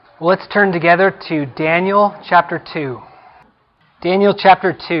Well, let's turn together to Daniel chapter 2. Daniel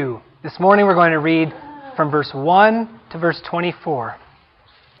chapter 2. This morning we're going to read from verse 1 to verse 24.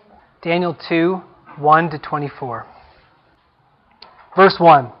 Daniel 2, 1 to 24. Verse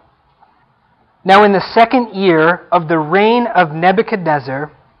 1. Now in the second year of the reign of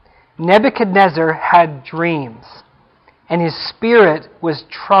Nebuchadnezzar, Nebuchadnezzar had dreams, and his spirit was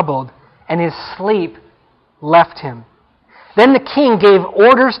troubled, and his sleep left him. Then the king gave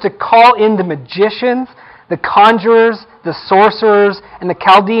orders to call in the magicians, the conjurers, the sorcerers, and the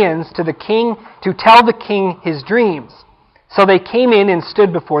Chaldeans to the king to tell the king his dreams. So they came in and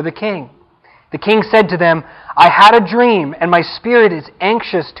stood before the king. The king said to them, I had a dream, and my spirit is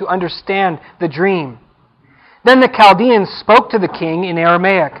anxious to understand the dream. Then the Chaldeans spoke to the king in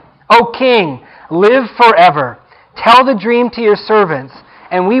Aramaic, O king, live forever. Tell the dream to your servants,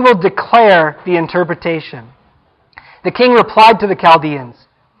 and we will declare the interpretation. The king replied to the Chaldeans,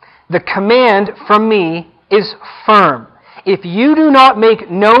 The command from me is firm. If you do not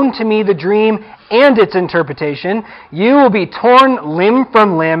make known to me the dream and its interpretation, you will be torn limb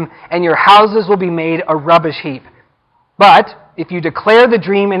from limb, and your houses will be made a rubbish heap. But if you declare the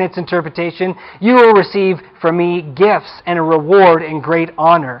dream and its interpretation, you will receive from me gifts and a reward and great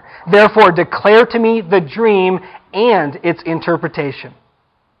honor. Therefore declare to me the dream and its interpretation.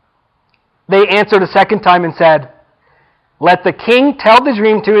 They answered a second time and said, Let the king tell the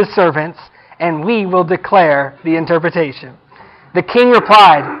dream to his servants, and we will declare the interpretation. The king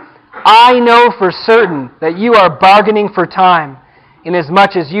replied, I know for certain that you are bargaining for time,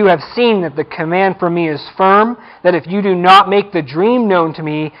 inasmuch as you have seen that the command from me is firm, that if you do not make the dream known to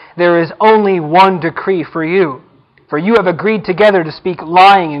me, there is only one decree for you. For you have agreed together to speak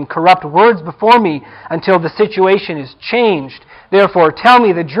lying and corrupt words before me until the situation is changed. Therefore tell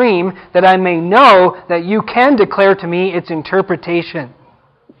me the dream, that I may know that you can declare to me its interpretation.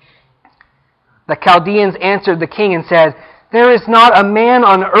 The Chaldeans answered the king and said, There is not a man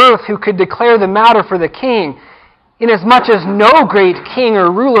on earth who could declare the matter for the king, inasmuch as no great king or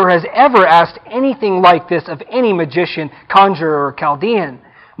ruler has ever asked anything like this of any magician, conjurer, or Chaldean.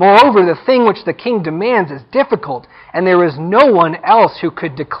 Moreover, the thing which the king demands is difficult, and there is no one else who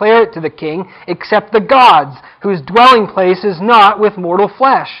could declare it to the king except the gods, whose dwelling place is not with mortal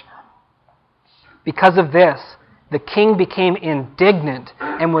flesh. Because of this, the king became indignant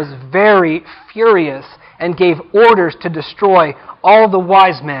and was very furious and gave orders to destroy all the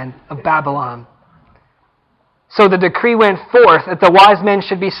wise men of Babylon. So the decree went forth that the wise men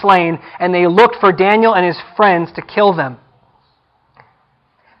should be slain, and they looked for Daniel and his friends to kill them.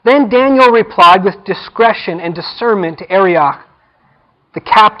 Then Daniel replied with discretion and discernment to Arioch, the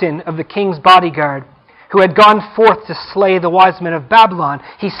captain of the king's bodyguard, who had gone forth to slay the wise men of Babylon.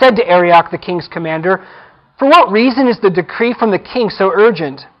 He said to Arioch, the king's commander, For what reason is the decree from the king so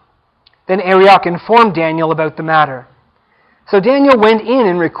urgent? Then Arioch informed Daniel about the matter. So Daniel went in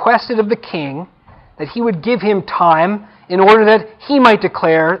and requested of the king that he would give him time in order that he might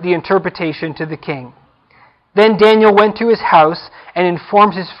declare the interpretation to the king. Then Daniel went to his house and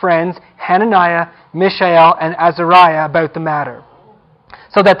informed his friends Hananiah, Mishael, and Azariah about the matter,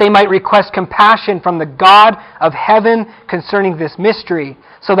 so that they might request compassion from the God of heaven concerning this mystery,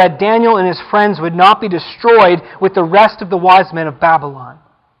 so that Daniel and his friends would not be destroyed with the rest of the wise men of Babylon.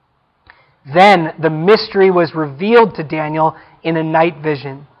 Then the mystery was revealed to Daniel in a night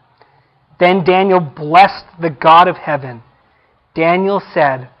vision. Then Daniel blessed the God of heaven. Daniel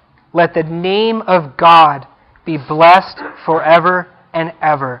said, Let the name of God be blessed forever and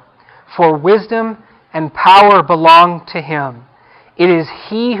ever, for wisdom and power belong to him. It is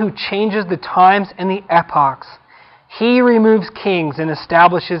he who changes the times and the epochs. He removes kings and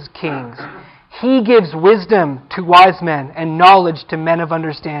establishes kings. He gives wisdom to wise men and knowledge to men of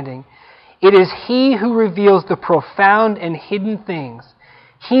understanding. It is he who reveals the profound and hidden things.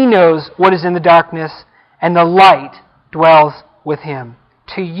 He knows what is in the darkness, and the light dwells with him.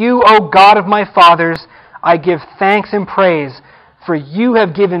 To you, O God of my fathers, I give thanks and praise, for you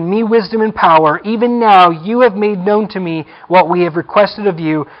have given me wisdom and power. Even now you have made known to me what we have requested of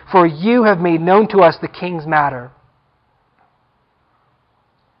you, for you have made known to us the king's matter.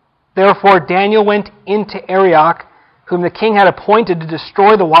 Therefore Daniel went into Arioch, whom the king had appointed to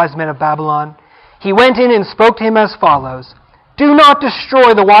destroy the wise men of Babylon. He went in and spoke to him as follows, Do not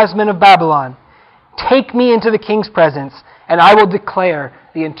destroy the wise men of Babylon. Take me into the king's presence, and I will declare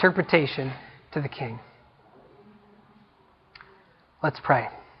the interpretation to the king. Let's pray.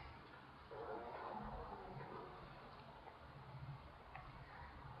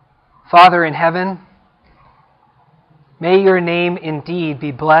 Father in heaven, may your name indeed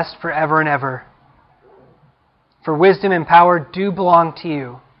be blessed forever and ever. For wisdom and power do belong to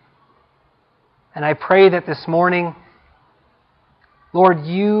you. And I pray that this morning, Lord,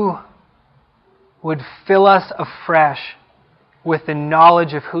 you would fill us afresh with the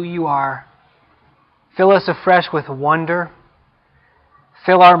knowledge of who you are. Fill us afresh with wonder.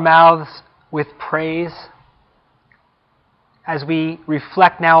 Fill our mouths with praise as we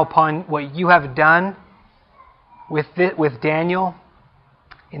reflect now upon what you have done with Daniel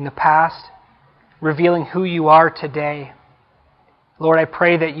in the past, revealing who you are today. Lord, I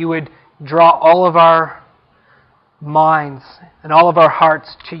pray that you would draw all of our minds and all of our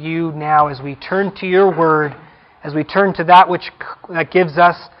hearts to you now as we turn to your word, as we turn to that gives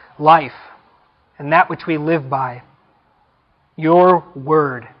us life and that which we live by. Your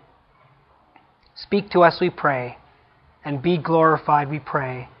word. Speak to us, we pray, and be glorified, we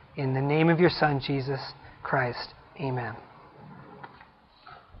pray, in the name of your Son, Jesus Christ. Amen.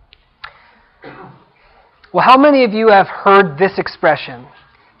 Well, how many of you have heard this expression?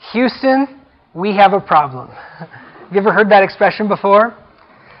 Houston, we have a problem. Have you ever heard that expression before?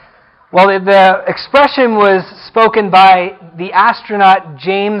 Well, the expression was spoken by the astronaut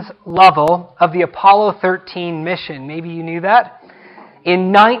James Lovell of the Apollo 13 mission. Maybe you knew that.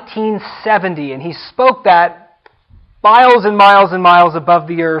 In 1970, and he spoke that miles and miles and miles above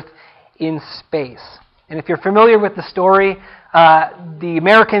the Earth in space. And if you're familiar with the story, the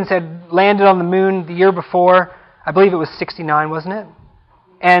Americans had landed on the moon the year before. I believe it was 69, wasn't it?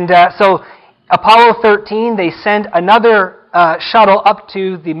 And so Apollo 13, they sent another shuttle up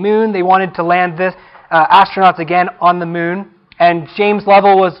to the moon. They wanted to land this astronauts again on the moon. And James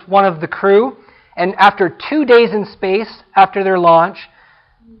Lovell was one of the crew. And after 2 days in space, after their launch,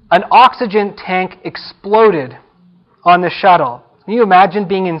 an oxygen tank exploded on the shuttle. Can you imagine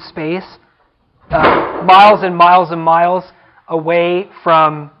being in space, miles and miles and miles away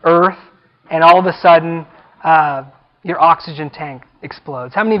from Earth, and all of a sudden your oxygen tank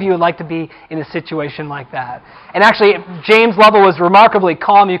explodes? How many of you would like to be in a situation like that? And actually, James Lovell was remarkably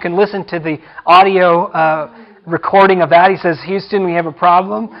calm. You can listen to the audio recording of that. He says, "Houston, we have a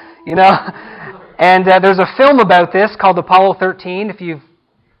problem," you know. And there's a film about this called Apollo 13. If you've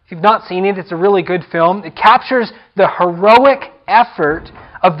not seen it, it's a really good film. It captures the heroic effort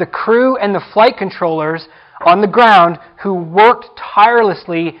of the crew and the flight controllers on the ground who worked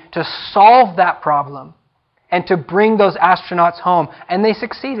tirelessly to solve that problem and to bring those astronauts home. And they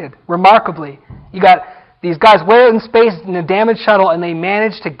succeeded, remarkably. You got these guys way out in space in a damaged shuttle, and they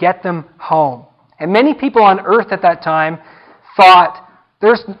managed to get them home. And many people on Earth at that time thought,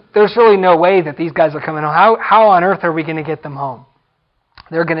 there's really no way that these guys are coming home. How on earth are we going to get them home?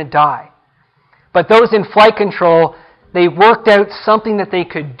 They're going to die. But those in flight control, they worked out something that they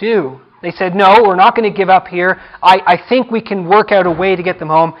could do. They said, no, we're not going to give up here. I think we can work out a way to get them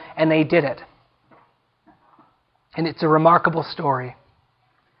home. And they did it. And it's a remarkable story.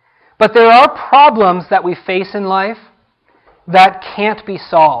 But there are problems that we face in life that can't be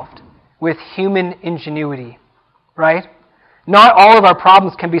solved with human ingenuity, right? Not all of our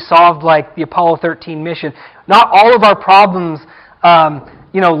problems can be solved like the Apollo 13 mission. Not all of our problems,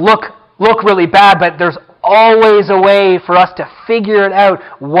 look really bad, but there's always a way for us to figure it out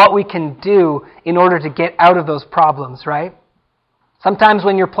what we can do in order to get out of those problems, right? Sometimes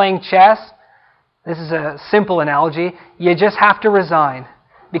when you're playing chess, this is a simple analogy, you just have to resign.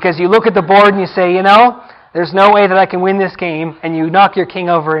 Because you look at the board and you say, there's no way that I can win this game, and you knock your king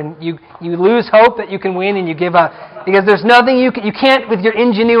over and you lose hope that you can win and you give up. Because there's nothing you can't, with your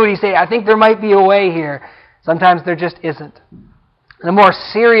ingenuity, say, I think there might be a way here. Sometimes there just isn't. And a more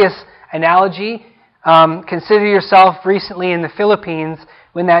serious analogy, consider yourself recently in the Philippines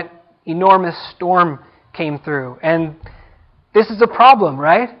when that enormous storm came through. And this is a problem,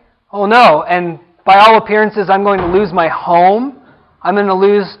 right? Oh no, and by all appearances I'm going to lose my home. I'm going to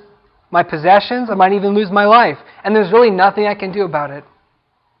lose my possessions. I might even lose my life. And there's really nothing I can do about it.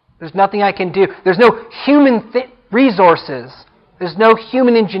 There's nothing I can do. There's no human resources. There's no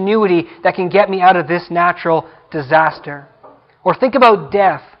human ingenuity that can get me out of this natural disaster. Or think about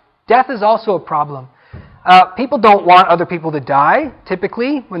death. Death is also a problem. People don't want other people to die,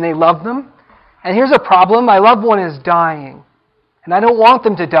 typically, when they love them. And here's a problem. My loved one is dying. And I don't want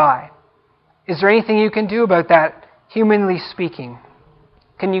them to die. Is there anything you can do about that, humanly speaking?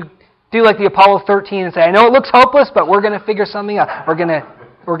 Can you do like the Apollo 13 and say, I know it looks hopeless, but we're going to figure something out. We're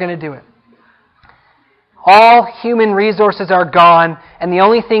going to do it. All human resources are gone, and the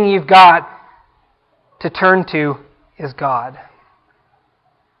only thing you've got to turn to is God.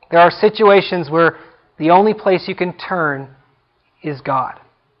 There are situations where the only place you can turn is God.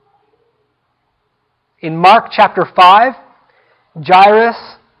 In Mark chapter 5,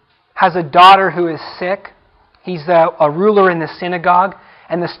 Jairus has a daughter who is sick. He's a ruler in the synagogue.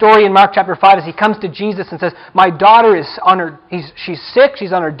 And the story in Mark chapter 5 is he comes to Jesus and says, my daughter is she's sick,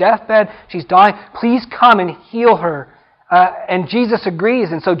 she's on her deathbed, she's dying. Please come and heal her. And Jesus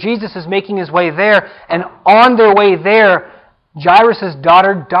agrees. And so Jesus is making his way there. And on their way there, Jairus'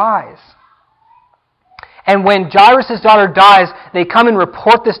 daughter dies. And when Jairus' daughter dies, they come and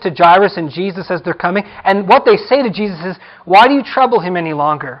report this to Jairus and Jesus as they're coming. And what they say to Jesus is, why do you trouble him any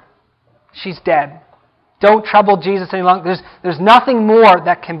longer? She's dead. Don't trouble Jesus any longer. There's nothing more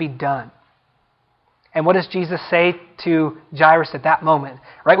that can be done. And what does Jesus say to Jairus at that moment?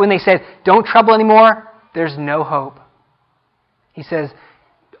 Right when they said, don't trouble anymore, there's no hope. He says,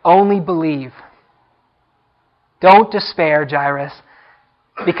 only believe. Don't despair, Jairus.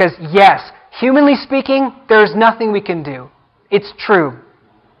 Because yes, humanly speaking, there's nothing we can do. It's true.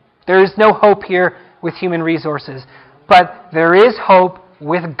 There is no hope here with human resources. But there is hope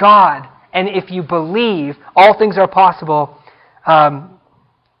with God. And if you believe all things are possible, then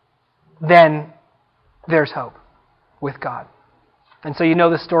there's hope with God. And so you know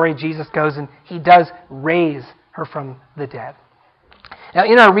the story. Jesus goes and he does raise her from the dead. Now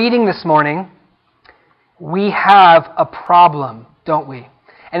in our reading this morning, we have a problem, don't we?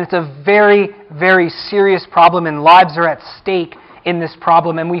 And it's a very, very serious problem, and lives are at stake in this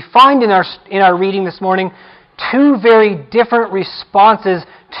problem. And we find in our reading this morning two very different responses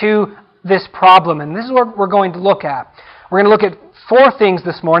to this problem. And this is what we're going to look at. We're going to look at four things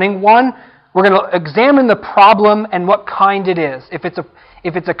this morning. One, we're going to examine the problem and what kind it is. If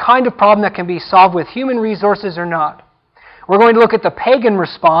it's a kind of problem that can be solved with human resources or not. We're going to look at the pagan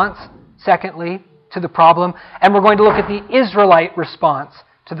response, secondly, to the problem. And we're going to look at the Israelite response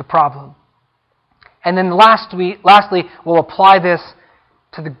to the problem. And then lastly, we'll apply this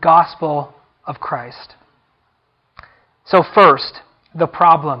to the gospel of Christ. So first, the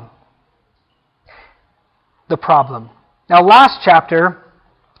problem. The problem. Now, last chapter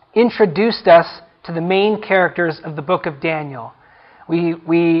introduced us to the main characters of the book of Daniel.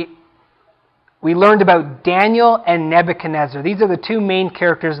 We learned about Daniel and Nebuchadnezzar. These are the two main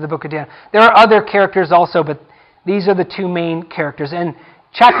characters of the book of Daniel. There are other characters also, but these are the two main characters. And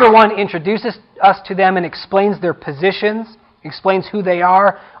chapter 1 introduces us to them and explains their positions, explains who they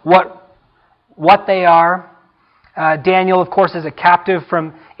are, what they are. Daniel, of course, is a captive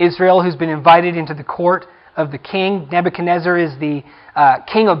from Israel who's been invited into the court of the king. Nebuchadnezzar is the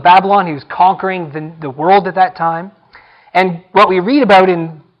king of Babylon who's conquering the world at that time. And what we read about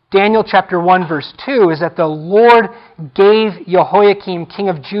in Daniel chapter 1 verse 2 is that the Lord gave Jehoiakim, king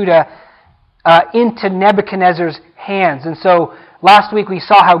of Judah, into Nebuchadnezzar's hands. And so last week we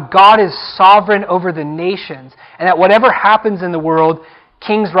saw how God is sovereign over the nations, and that whatever happens in the world,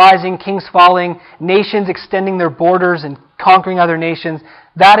 kings rising, kings falling, nations extending their borders and conquering other nations,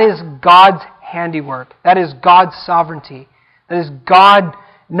 that is God's handiwork. That is God's sovereignty. That is God,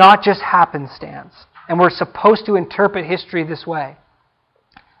 not just happenstance. And we're supposed to interpret history this way.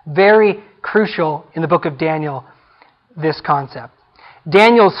 Very crucial in the book of Daniel, this concept.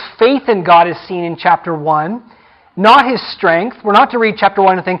 Daniel's faith in God is seen in chapter 1, not his strength. We're not to read chapter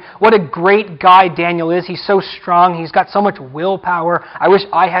 1 and think, what a great guy Daniel is. He's so strong. He's got so much willpower. I wish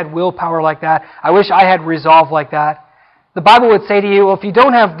I had willpower like that. I wish I had resolve like that. The Bible would say to you, well, if you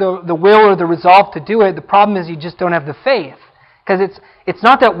don't have the will or the resolve to do it, the problem is you just don't have the faith. Because it's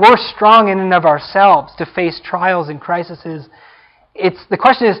not that we're strong in and of ourselves to face trials and crises. The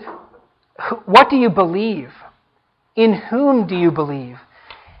question is, what do you believe? In whom do you believe?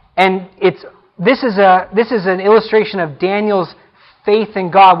 And this is an illustration of Daniel's faith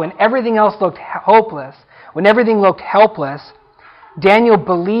in God. When everything else looked hopeless, when everything looked helpless, Daniel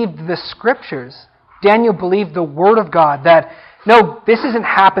believed the Scriptures. Daniel believed the Word of God, that, no, this isn't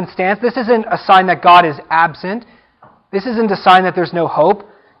happenstance. This isn't a sign that God is absent. This isn't a sign that there's no hope.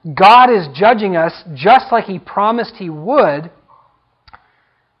 God is judging us just like He promised He would.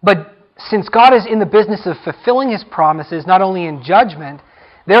 But since God is in the business of fulfilling His promises, not only in judgment,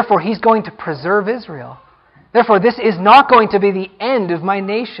 therefore He's going to preserve Israel. Therefore, this is not going to be the end of my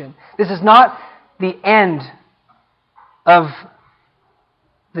nation. This is not the end of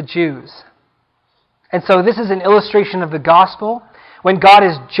the Jews. And so this is an illustration of the gospel. When God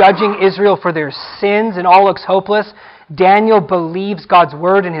is judging Israel for their sins and all looks hopeless, Daniel believes God's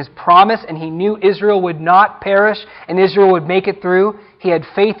word and His promise, and he knew Israel would not perish and Israel would make it through. He had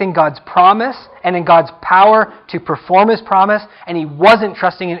faith in God's promise and in God's power to perform His promise, and he wasn't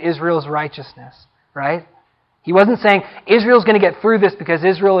trusting in Israel's righteousness, right? He wasn't saying, Israel's going to get through this because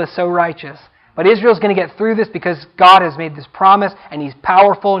Israel is so righteous. But Israel's going to get through this because God has made this promise, and He's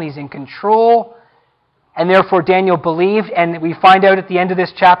powerful, and He's in control. And therefore Daniel believed, and we find out at the end of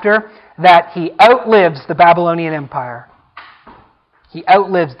this chapter that he outlives the Babylonian Empire. He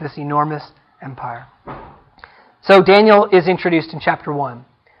outlives this enormous empire. So Daniel is introduced in chapter 1.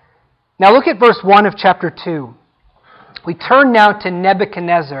 Now look at verse 1 of chapter 2. We turn now to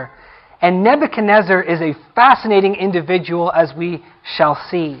Nebuchadnezzar. And Nebuchadnezzar is a fascinating individual, as we shall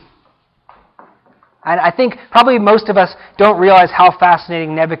see. And I think probably most of us don't realize how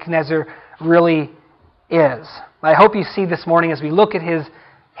fascinating Nebuchadnezzar really is. I hope you see this morning as we look at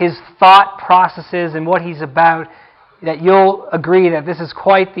his thought processes and what he's about, that you'll agree that this is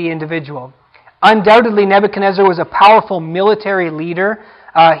quite the individual. Undoubtedly, Nebuchadnezzar was a powerful military leader.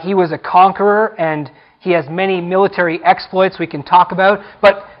 He was a conqueror, and he has many military exploits we can talk about.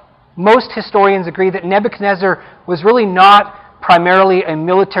 But most historians agree that Nebuchadnezzar was really not primarily a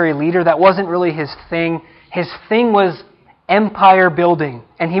military leader. That wasn't really his thing. His thing was empire building,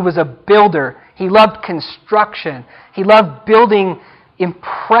 and he was a builder. He loved construction. He loved building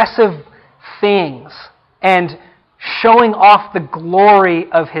impressive things and showing off the glory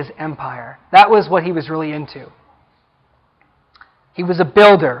of his empire. That was what he was really into. He was a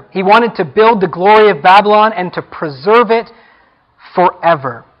builder. He wanted to build the glory of Babylon and to preserve it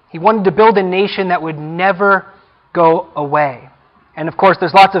forever. He wanted to build a nation that would never go away. And of course,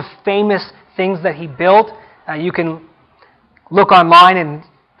 there's lots of famous things that he built. You can look online and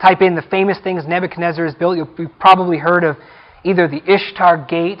type in the famous things Nebuchadnezzar has built. You've probably heard of either the Ishtar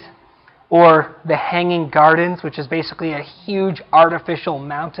Gate or the Hanging Gardens, which is basically a huge artificial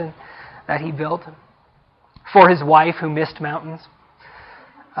mountain that he built for his wife who missed mountains.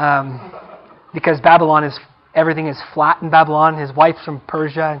 Because everything is flat in Babylon. His wife's from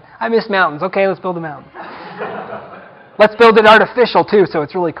Persia. And I miss mountains. Okay, let's build a mountain. Let's build it artificial too, so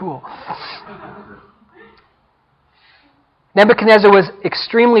it's really cool. Nebuchadnezzar was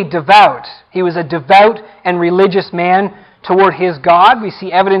extremely devout. He was a devout and religious man toward his God. We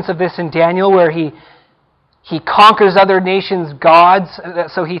see evidence of this in Daniel, where he conquers other nations' gods,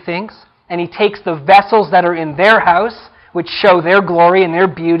 so he thinks, and he takes the vessels that are in their house, which show their glory and their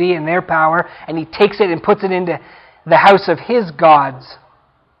beauty and their power, and he takes it and puts it into the house of his gods,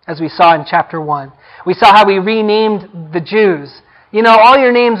 as we saw in chapter 1. We saw how he renamed the Jews. You know, all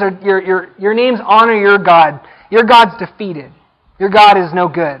your names are your names honor your God. Your God's defeated. Your God is no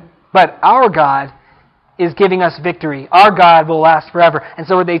good. But our God is giving us victory. Our God will last forever. And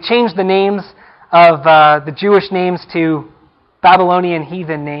so they changed the names of the Jewish names to Babylonian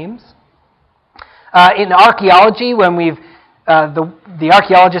heathen names. In archaeology, when the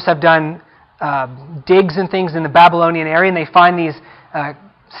archaeologists have done digs and things in the Babylonian area, and they find these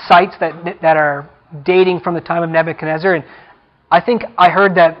sites that are dating from the time of Nebuchadnezzar, and I think I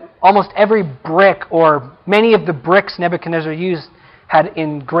heard that almost every brick, or many of the bricks Nebuchadnezzar used, had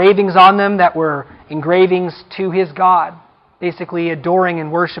engravings on them that were engravings to his God, basically adoring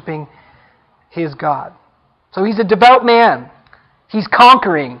and worshiping his God. So he's a devout man. He's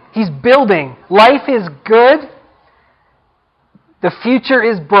conquering. He's building. Life is good. The future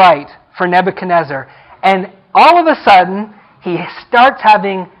is bright for Nebuchadnezzar. And all of a sudden, he starts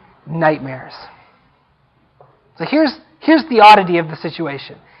having nightmares. So here's the oddity of the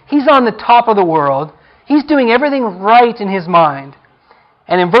situation. He's on the top of the world. He's doing everything right in his mind.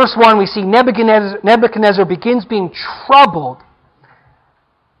 And in verse 1, we see Nebuchadnezzar begins being troubled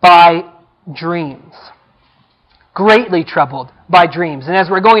by dreams. Greatly troubled by dreams. And as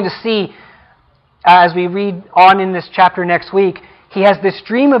we're going to see, as we read on in this chapter next week, he has this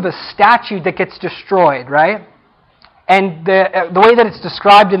dream of a statue that gets destroyed, right? And the way that it's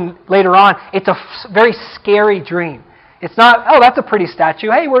described later on, it's a very scary dream. It's not, oh, that's a pretty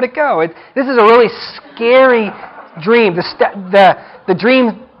statue. Hey, where'd it go? This is a really scary dream. The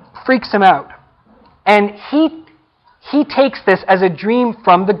dream freaks him out. And he takes this as a dream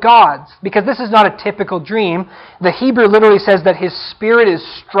from the gods, because this is not a typical dream. The Hebrew literally says that his spirit is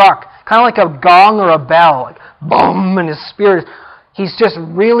struck, kind of like a gong or a bell, like boom, and his spirit, he's just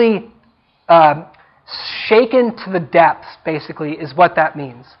really shaken to the depths, basically, is what that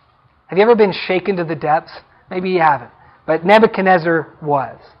means. Have you ever been shaken to the depths? Maybe you haven't. But Nebuchadnezzar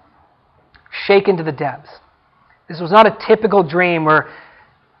was shaken to the depths. This was not a typical dream where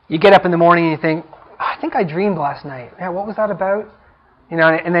you get up in the morning and you think, I think I dreamed last night. Yeah, what was that about? You know,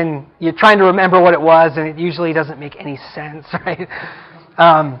 and then you're trying to remember what it was, and it usually doesn't make any sense, right?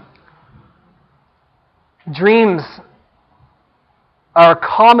 Dreams are a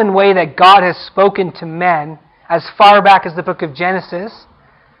common way that God has spoken to men as far back as the book of Genesis.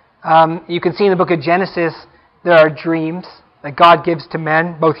 You can see in the book of Genesis there are dreams that God gives to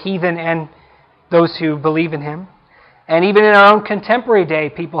men, both heathen and those who believe in Him. And even in our own contemporary day,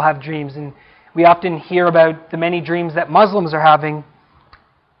 people have dreams, and we often hear about the many dreams that Muslims are having.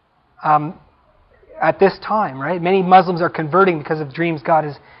 at this time, right? Many Muslims are converting because of dreams God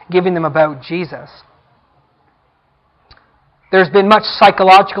is giving them about Jesus. There's been much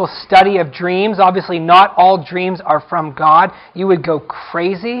psychological study of dreams. Obviously, not all dreams are from God. You would go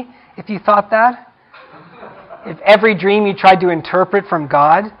crazy if you thought that. If every dream you tried to interpret from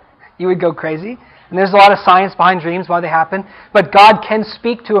God, you would go crazy. And there's a lot of science behind dreams, why they happen. But God can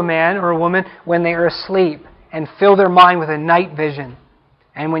speak to a man or a woman when they are asleep and fill their mind with a night vision.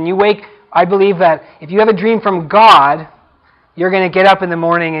 And when you wake, I believe that if you have a dream from God, you're going to get up in the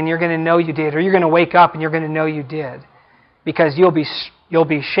morning and you're going to know you did. Or you're going to wake up and you're going to know you did. Because you'll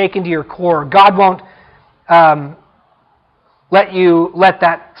be shaken to your core. God won't let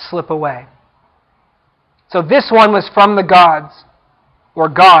that slip away. So this one was from the gods, or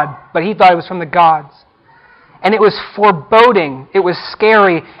God, but he thought it was from the gods. And it was foreboding, it was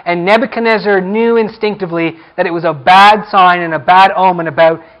scary, and Nebuchadnezzar knew instinctively that it was a bad sign and a bad omen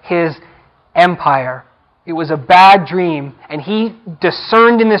about his empire. It was a bad dream, and he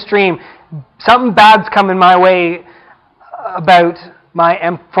discerned in this dream, something bad's coming my way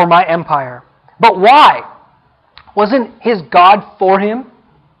for my empire. But why? Wasn't his God for him?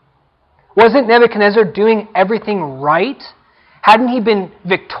 Wasn't Nebuchadnezzar doing everything right? Hadn't he been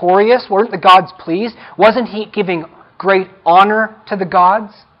victorious? Weren't the gods pleased? Wasn't he giving great honor to the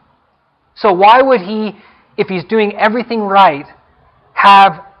gods? So why would he, if he's doing everything right,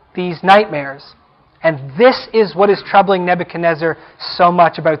 have these nightmares? And this is what is troubling Nebuchadnezzar so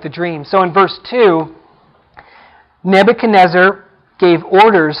much about the dream. So in verse 2, Nebuchadnezzar gave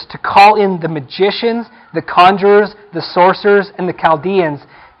orders to call in the magicians, the conjurers, the sorcerers, and the Chaldeans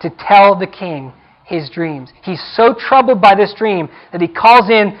to tell the king his dreams. He's so troubled by this dream that he calls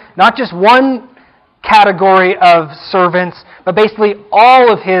in not just one category of servants, but basically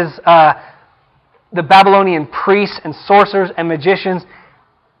all of the Babylonian priests and sorcerers and magicians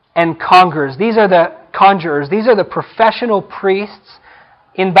and conjurers. These are the conjurers. These are the professional priests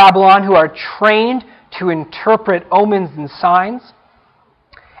in Babylon who are trained to interpret omens and signs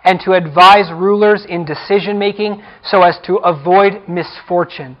and to advise rulers in decision-making so as to avoid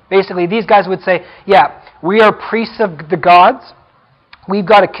misfortune. Basically, these guys would say, yeah, we are priests of the gods. We've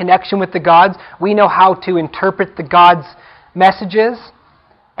got a connection with the gods. We know how to interpret the gods' messages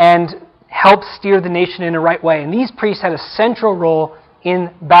and help steer the nation in the right way. And these priests had a central role in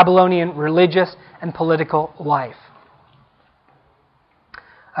Babylonian religious and political life.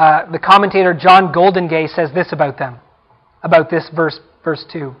 The commentator John Goldingay says this about them, about this verse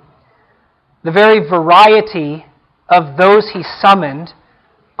 2. The very variety of those he summoned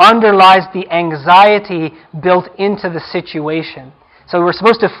underlies the anxiety built into the situation. So we're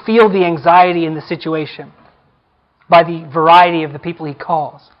supposed to feel the anxiety in the situation by the variety of the people he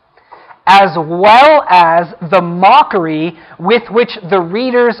calls, as well as the mockery with which the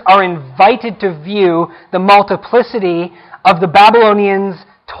readers are invited to view the multiplicity of the Babylonians'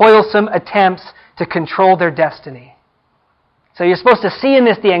 toilsome attempts to control their destiny. So you're supposed to see in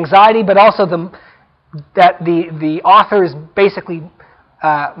this the anxiety, but also that the author is basically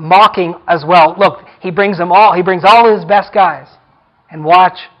mocking as well. Look, he brings all his best guys, and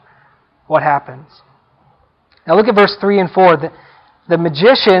watch what happens. Now look at verse 3 and 4. The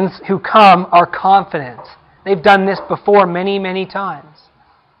magicians who come are confident. They've done this before many, many times.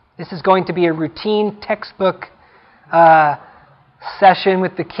 This is going to be a routine textbook session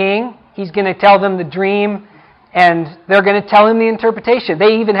with the king. He's going to tell them the dream, and they're going to tell him the interpretation.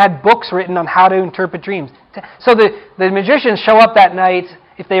 They even had books written on how to interpret dreams. So the magicians show up that night,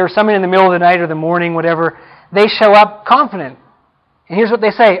 if they were summoned in the middle of the night or the morning, whatever, they show up confident. And here's what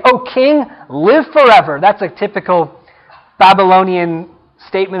they say, "O king, live forever." That's a typical Babylonian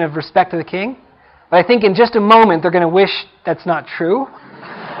statement of respect to the king. But I think in just a moment they're going to wish that's not true.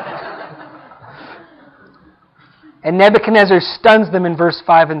 And Nebuchadnezzar stuns them in verse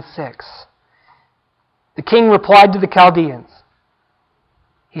 5 and 6. The king replied to the Chaldeans.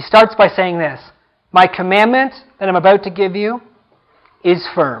 He starts by saying this, "My commandment that I'm about to give you is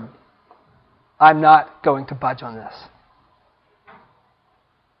firm. I'm not going to budge on this.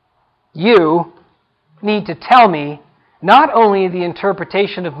 You need to tell me not only the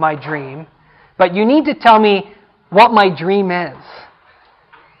interpretation of my dream, but you need to tell me what my dream is.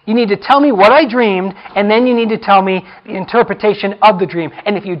 You need to tell me what I dreamed, and then you need to tell me the interpretation of the dream.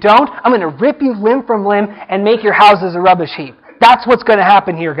 And if you don't, I'm going to rip you limb from limb and make your houses a rubbish heap." That's what's going to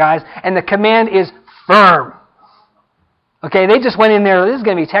happen here, guys. And the command is firm. Okay, they just went in there, this is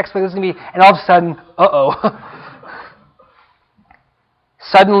going to be textbook, this is going to be, and all of a sudden,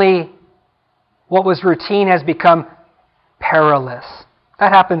 Suddenly, what was routine has become perilous.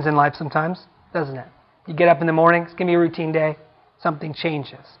 That happens in life sometimes, doesn't it? You get up in the morning, it's going to be a routine day. Something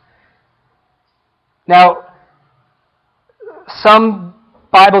changes. Now, some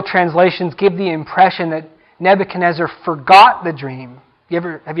Bible translations give the impression that Nebuchadnezzar forgot the dream.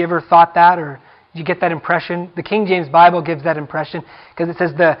 Have you ever thought that, or did you get that impression? The King James Bible gives that impression because it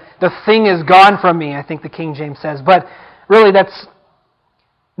says the thing is gone from me, I think the King James says. But really that's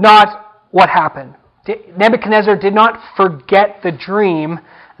not what happened. Nebuchadnezzar did not forget the dream.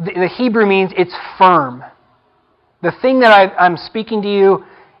 The Hebrew means it's firm. The thing that I'm speaking to you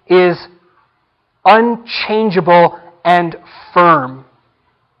is unchangeable and firm.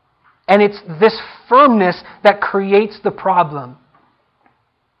 And it's this firmness that creates the problem.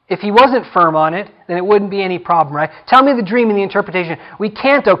 If he wasn't firm on it, then it wouldn't be any problem, right? Tell me the dream and the interpretation. We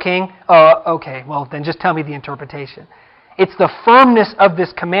can't, O king. Okay, well then just tell me the interpretation. It's the firmness of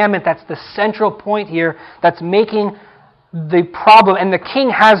this commandment that's the central point here that's making the problem. And the king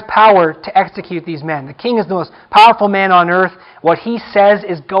has power to execute these men. The king is the most powerful man on earth. What he says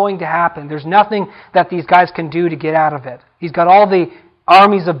is going to happen. There's nothing that these guys can do to get out of it. He's got all the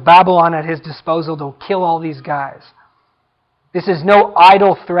armies of Babylon at his disposal to kill all these guys. This is no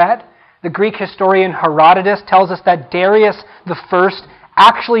idle threat. The Greek historian Herodotus tells us that Darius I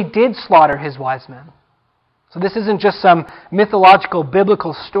actually did slaughter his wise men. So this isn't just some mythological,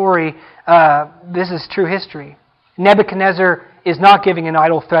 biblical story. This is true history. Nebuchadnezzar is not giving an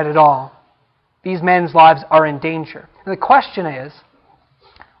idle threat at all. These men's lives are in danger. And the question is,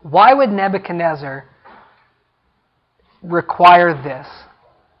 why would Nebuchadnezzar require this?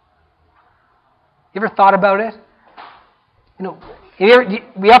 You ever thought about it?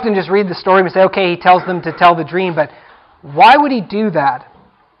 We often just read the story and say, okay, he tells them to tell the dream, but why would he do that?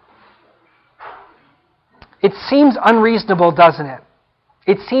 It seems unreasonable, doesn't it?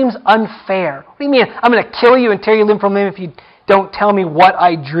 It seems unfair. What do you mean? I'm going to kill you and tear you limb from limb if you don't tell me what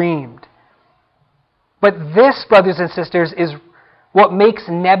I dreamed. But this, brothers and sisters, is what makes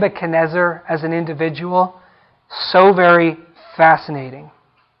Nebuchadnezzar as an individual so very fascinating.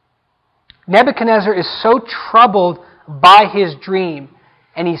 Nebuchadnezzar is so troubled by his dream,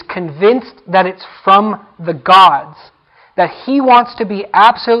 and he's convinced that it's from the gods, that he wants to be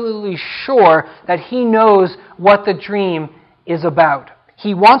absolutely sure that he knows what the dream is about.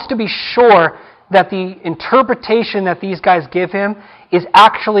 He wants to be sure that the interpretation that these guys give him is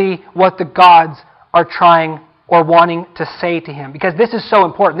actually what the gods are trying or wanting to say to him. Because this is so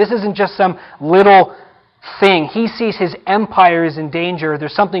important. This isn't just some little thing. He sees his empire is in danger.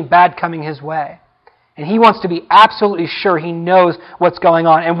 There's something bad coming his way. And he wants to be absolutely sure he knows what's going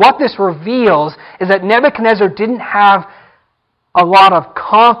on. And what this reveals is that Nebuchadnezzar didn't have a lot of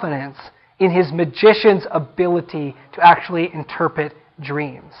confidence in his magician's ability to actually interpret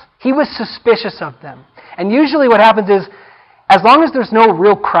dreams. He was suspicious of them. And usually what happens is, as long as there's no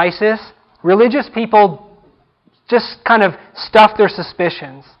real crisis, religious people just kind of stuff their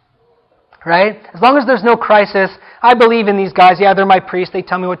suspicions. Right? As long as there's no crisis, I believe in these guys. Yeah, they're my priests. They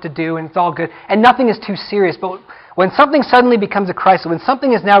tell me what to do, and it's all good. And nothing is too serious. But when something suddenly becomes a crisis, when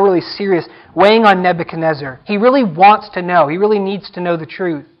something is now really serious, weighing on Nebuchadnezzar, he really wants to know. He really needs to know the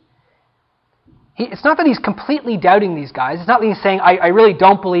truth. It's not that he's completely doubting these guys. It's not that he's saying, I really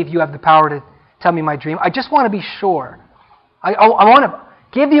don't believe you have the power to tell me my dream. I just want to be sure. I want to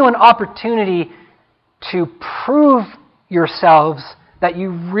give you an opportunity to prove yourselves that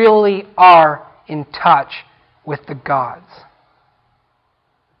you really are in touch with the gods.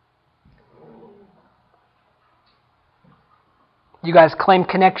 You guys claim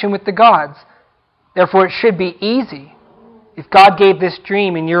connection with the gods. Therefore, it should be easy. If God gave this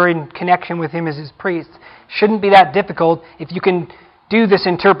dream and you're in connection with Him as His priest, it shouldn't be that difficult. If you can do this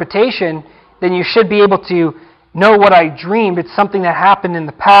interpretation, then you should be able to know what I dreamed. It's something that happened in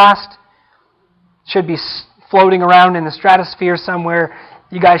the past. It should be floating around in the stratosphere somewhere.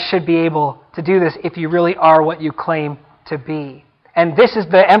 You guys should be able to do this if you really are what you claim to be. And this is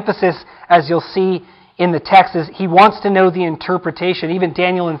the emphasis, as you'll see in the text, is he wants to know the interpretation. Even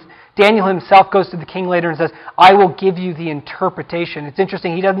Daniel himself goes to the king later and says, I will give you the interpretation. It's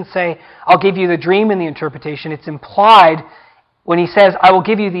interesting, he doesn't say, I'll give you the dream and the interpretation. It's implied when he says, I will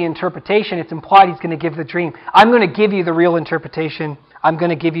give you the interpretation, it's implied he's going to give the dream. I'm going to give you the real interpretation. I'm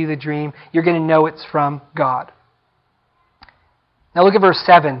going to give you the dream. You're going to know it's from God. Now look at verse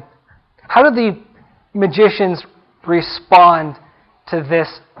 7. How do the magicians respond to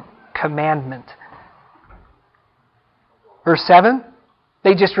this commandment? Verse 7,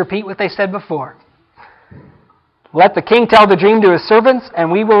 they just repeat what they said before. Let the king tell the dream to his servants,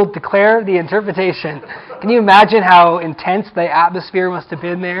 and we will declare the interpretation. Can you imagine how intense the atmosphere must have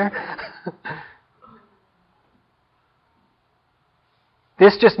been there?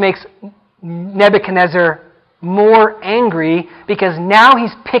 This just makes Nebuchadnezzar more angry because now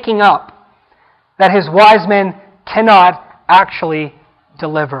he's picking up that his wise men cannot actually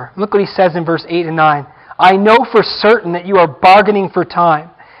deliver. Look what he says in verse 8 and 9. I know for certain that you are bargaining for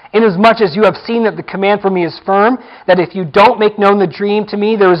time, inasmuch as you have seen that the command for me is firm, that if you don't make known the dream to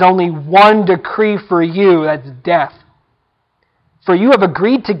me, there is only one decree for you, that's death. For you have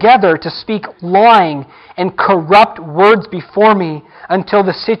agreed together to speak lying and corrupt words before me until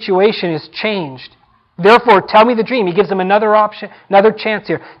the situation is changed. Therefore, tell me the dream. He gives them another option, another chance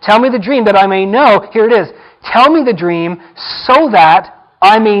here. Tell me the dream that I may know. Here it is. Tell me the dream so that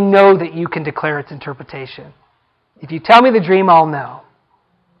I may know that you can declare its interpretation. If you tell me the dream, I'll know.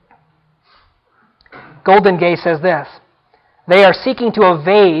 Golden Gay says this. They are seeking to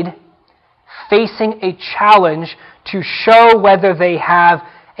evade facing a challenge to show whether they have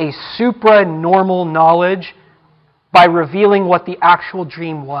a supranormal knowledge by revealing what the actual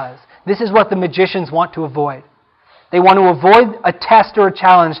dream was. This is what the magicians want to avoid. They want to avoid a test or a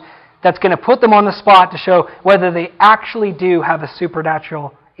challenge that's going to put them on the spot to show whether they actually do have a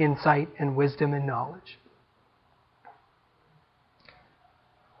supernatural insight and wisdom and knowledge.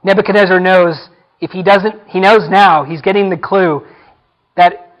 Nebuchadnezzar knows if he doesn't, he knows now, he's getting the clue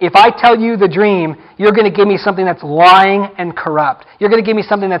that if I tell you the dream, you're going to give me something that's lying and corrupt. You're going to give me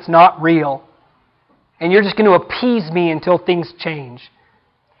something that's not real. And you're just going to appease me until things change.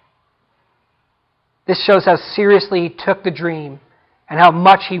 This shows how seriously he took the dream and how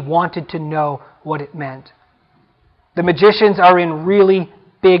much he wanted to know what it meant. The magicians are in really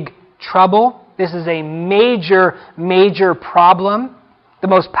big trouble. This is a major, major problem. The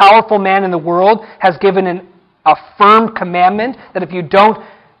most powerful man in the world has given a firm commandment that if you don't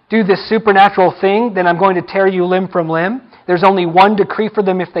do this supernatural thing, then I'm going to tear you limb from limb. There's only one decree for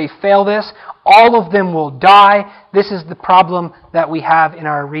them if they fail this. All of them will die. This is the problem that we have in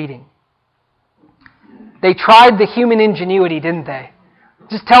our reading. They tried the human ingenuity, didn't they?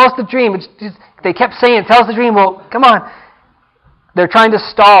 Just tell us the dream. They kept saying, tell us the dream. Well, come on. They're trying to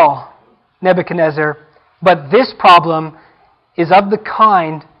stall Nebuchadnezzar. But this problem is of the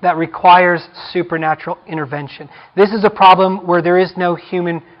kind that requires supernatural intervention. This is a problem where there is no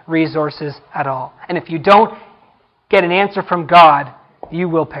human resources at all. And if you don't get an answer from God, you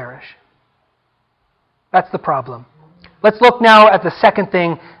will perish. That's the problem. Let's look now at the second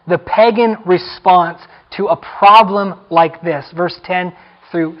thing, the pagan response to a problem like this. Verse 10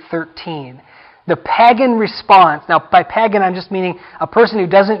 through 13. The pagan response. Now, by pagan, I'm just meaning a person who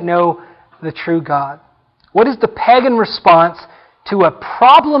doesn't know the true God. What is the pagan response to a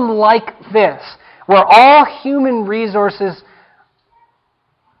problem like this, where all human resources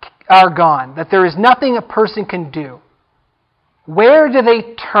are gone, that there is nothing a person can do? Where do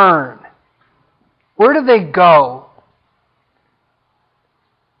they turn? Where do they go?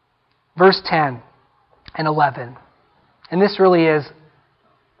 Verse 10 and 11. And this really is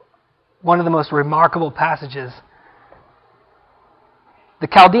one of the most remarkable passages. The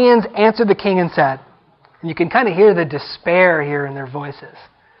Chaldeans answered the king and said, and you can kind of hear the despair here in their voices,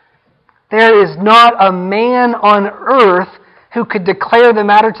 there is not a man on earth who could declare the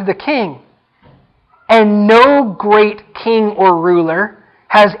matter to the king. And no great king or ruler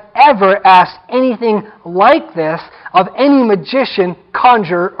has ever asked anything like this of any magician,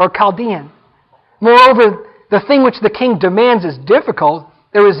 conjurer, or Chaldean. Moreover, the thing which the king demands is difficult.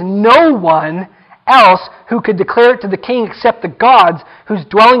 There is no one else who could declare it to the king except the gods, whose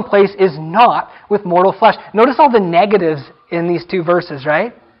dwelling place is not with mortal flesh. Notice all the negatives in these two verses,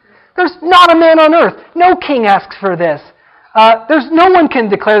 right? There's not a man on earth. No king asks for this. There's no one can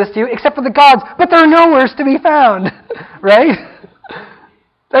declare this to you except for the gods, but they're nowheres to be found. Right?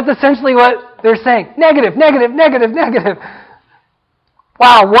 That's essentially what they're saying. Negative, negative, negative, negative.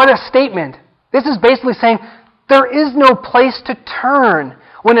 Wow, what a statement. This is basically saying there is no place to turn.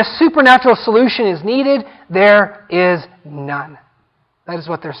 When a supernatural solution is needed, there is none. That is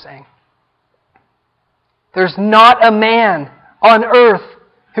what they're saying. There's not a man on earth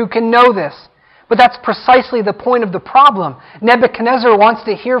who can know this. But that's precisely the point of the problem. Nebuchadnezzar wants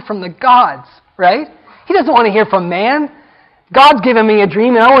to hear from the gods, right? He doesn't want to hear from man. God's given me a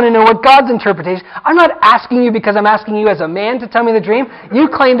dream and I want to know what God's interpretation. I'm not asking you because I'm asking you as a man to tell me the dream. You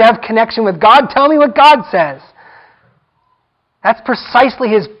claim to have connection with God. Tell me what God says. That's precisely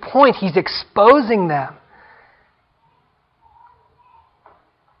his point. He's exposing them.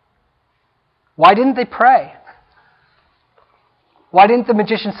 Why didn't they pray? Why didn't the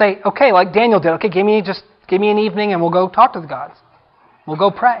magician say, okay, like Daniel did, okay, give me an evening and we'll go talk to the gods. We'll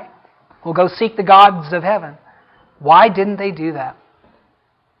go pray. We'll go seek the gods of heaven. Why didn't they do that?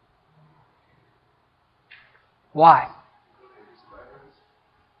 Why?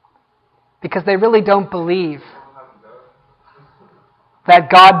 Because they really don't believe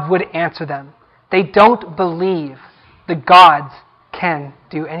that God would answer them. They don't believe the gods can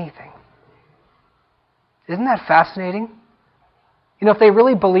do anything. Isn't that fascinating? You know, if they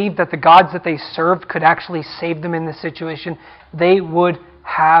really believed that the gods that they served could actually save them in this situation, they would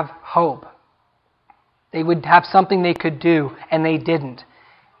have hope. They would have something they could do, and they didn't.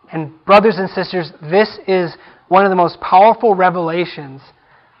 And brothers and sisters, this is one of the most powerful revelations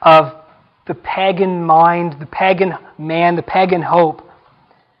of the pagan mind, the pagan man, the pagan hope,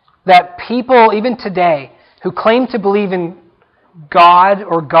 that people, even today, who claim to believe in God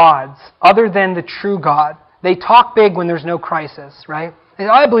or gods other than the true God, they talk big when there's no crisis, right? They say,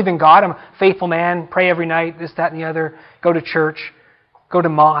 I believe in God, I'm a faithful man, pray every night, this, that, and the other, go to church, go to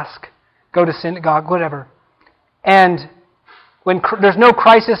mosque, go to synagogue, whatever. And when there's no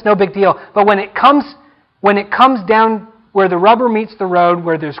crisis, no big deal. But when it comes down where the rubber meets the road,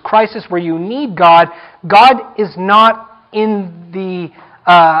 where there's crisis, where you need God, God is not in the...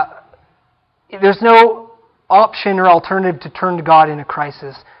 there's no option or alternative to turn to God in a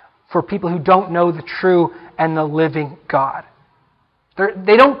crisis for people who don't know the true and the living God.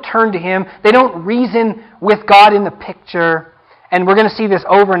 They don't turn to Him. They don't reason with God in the picture. And we're going to see this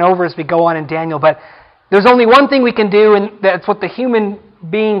over and over as we go on in Daniel. But there's only one thing we can do, and that's what the human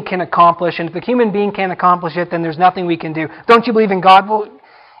being can accomplish. And if the human being can't accomplish it, then there's nothing we can do. Don't you believe in God? Well,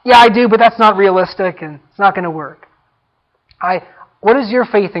 yeah, I do, but that's not realistic, and it's not going to work. What is your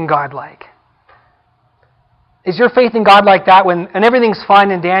faith in God like? Is your faith in God like that when everything's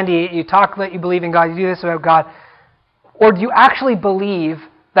fine and dandy, you talk that you believe in God, you do this about God, or do you actually believe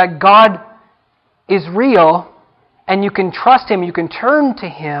that God is real and you can trust Him, you can turn to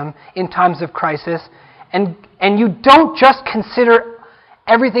Him in times of crisis, and you don't just consider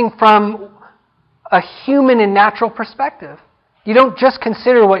everything from a human and natural perspective. You don't just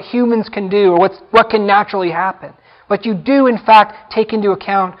consider what humans can do or what can naturally happen, but you do in fact take into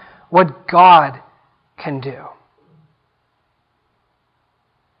account what God can do.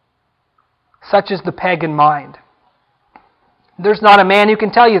 Such is the pagan mind. There's not a man who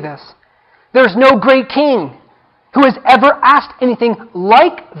can tell you this. There's no great king who has ever asked anything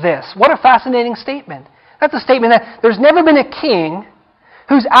like this. What a fascinating statement. That's a statement that there's never been a king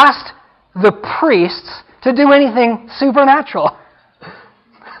who's asked the priests to do anything supernatural.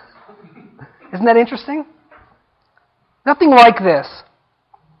 Isn't that interesting? Nothing like this.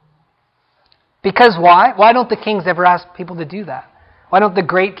 Because why? Why don't the kings ever ask people to do that? Why don't the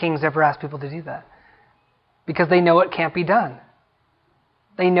great kings ever ask people to do that? Because they know it can't be done.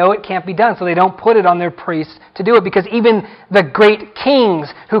 They know it can't be done, so they don't put it on their priests to do it. Because even the great kings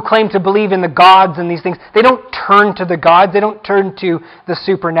who claim to believe in the gods and these things, they don't turn to the gods, they don't turn to the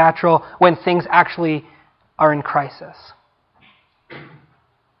supernatural when things actually are in crisis.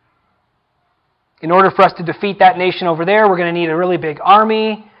 In order for us to defeat that nation over there, we're going to need a really big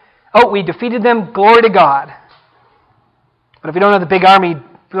army. Oh, we defeated them, glory to God. But if we don't have the big army,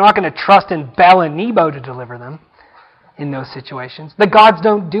 we're not going to trust in Bel and Nebo to deliver them in those situations. The gods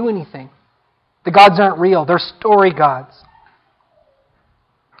don't do anything. The gods aren't real. They're story gods.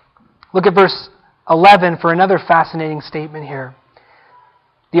 Look at verse 11 for another fascinating statement here.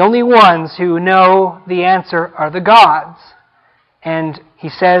 The only ones who know the answer are the gods. And they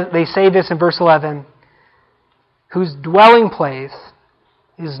say this in verse 11, whose dwelling place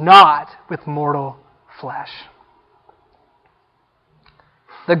is not with mortal flesh.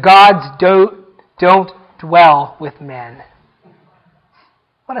 The gods don't dwell with men.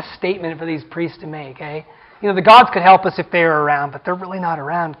 What a statement for these priests to make, eh? You know, the gods could help us if they were around, but they're really not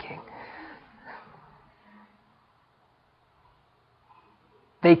around, King.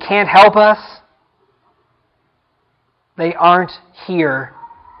 They can't help us. They aren't here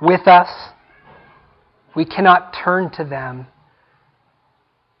with us. We cannot turn to them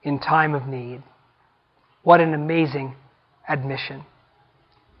in time of need. What an amazing admission.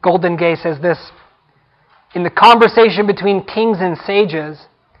 Golden Gay says this, in the conversation between kings and sages,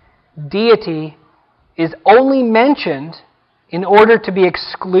 deity is only mentioned in order to be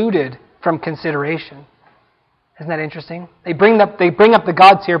excluded from consideration. Isn't that interesting? They bring up the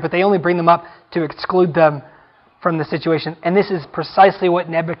gods here, but they only bring them up to exclude them from the situation. And this is precisely what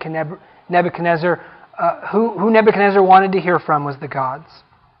Nebuchadnezzar, who Nebuchadnezzar wanted to hear from was the gods.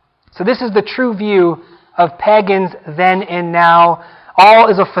 So this is the true view of pagans then and now. All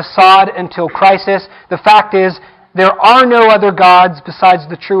is a facade until crisis. The fact is, there are no other gods besides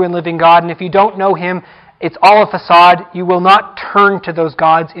the true and living God. And if you don't know Him, it's all a facade. You will not turn to those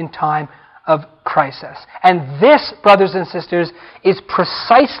gods in time of crisis. And this, brothers and sisters, is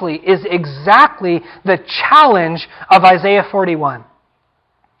exactly the challenge of Isaiah 41.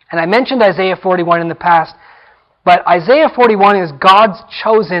 And I mentioned Isaiah 41 in the past But Isaiah 41 is God's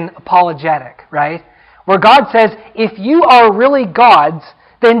chosen apologetic, right? Where God says, if you are really God's,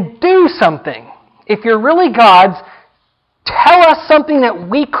 then do something. If you're really God's, tell us something that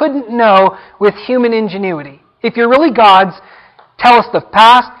we couldn't know with human ingenuity. If you're really God's, tell us the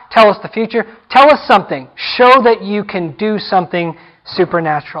past, tell us the future, tell us something. Show that you can do something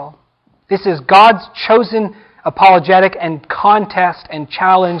supernatural. This is God's chosen apologetic and contest and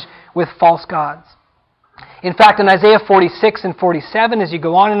challenge with false gods. In fact, in Isaiah 46 and 47, as you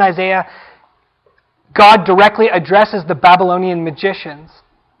go on in Isaiah, God directly addresses the Babylonian magicians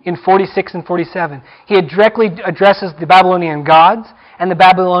in 46 and 47. He directly addresses the Babylonian gods and the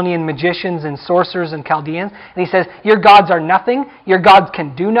Babylonian magicians and sorcerers and Chaldeans. And he says, your gods are nothing. Your gods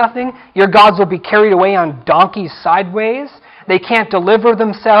can do nothing. Your gods will be carried away on donkeys sideways. They can't deliver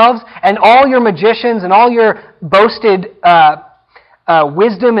themselves. And all your magicians and all your boasted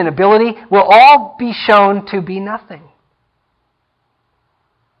wisdom and ability will all be shown to be nothing.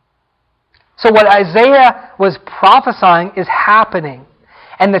 So what Isaiah was prophesying is happening.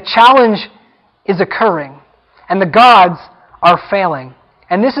 And the challenge is occurring. And the gods are failing.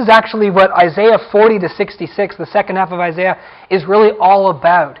 And this is actually what Isaiah 40 to 66, the second half of Isaiah, is really all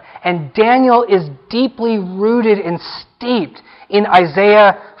about. And Daniel is deeply rooted and steeped in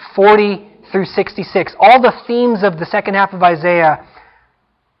Isaiah 40 through 66. All the themes of the second half of Isaiah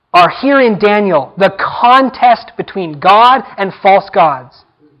are here in Daniel. The contest between God and false gods.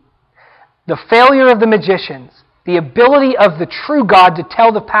 The failure of the magicians. The ability of the true God to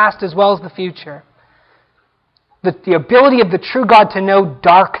tell the past as well as the future. The ability of the true God to know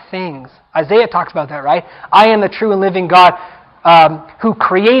dark things. Isaiah talks about that, right? I am the true and living God who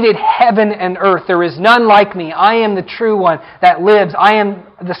created heaven and earth. There is none like me. I am the true one that lives. I am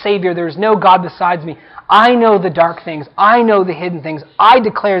the Savior. There is no God besides me. I know the dark things. I know the hidden things. I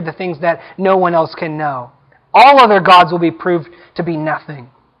declare the things that no one else can know. All other gods will be proved to be nothing.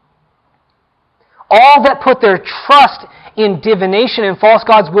 All that put their trust in divination and false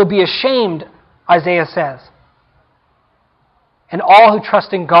gods will be ashamed, Isaiah says. And all who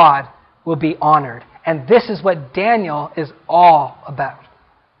trust in God will be honored. And this is what Daniel is all about.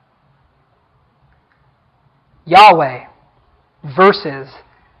 Yahweh versus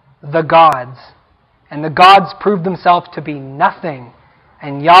the gods. And the gods prove themselves to be nothing.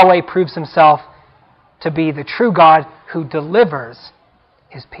 And Yahweh proves himself to be the true God who delivers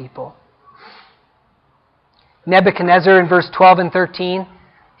his people. Nebuchadnezzar in verse 12 and 13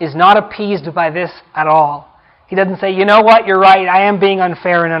 is not appeased by this at all. He doesn't say, you know what, you're right, I am being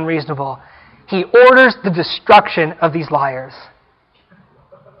unfair and unreasonable. He orders the destruction of these liars.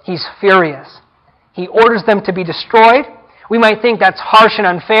 He's furious. He orders them to be destroyed. We might think that's harsh and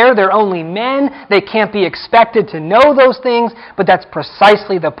unfair. They're only men. They can't be expected to know those things, but that's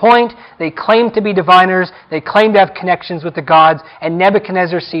precisely the point. They claim to be diviners. They claim to have connections with the gods, and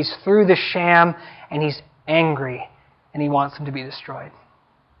Nebuchadnezzar sees through the sham, and he's angry, and he wants them to be destroyed.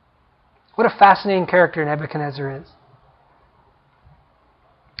 What a fascinating character Nebuchadnezzar is.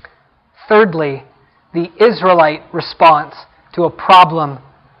 Thirdly, the Israelite response to a problem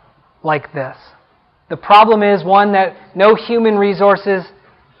like this. The problem is one that no human resources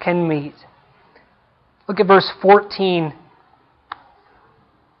can meet. Look at verse 14.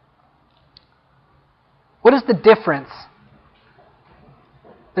 What is the difference?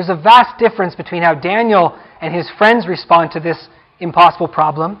 There's a vast difference between how Daniel and his friends respond to this impossible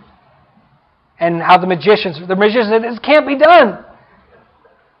problem and how the magicians said, this can't be done.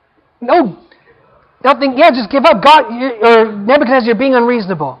 No, nothing, just give up. God, or Nebuchadnezzar, you're being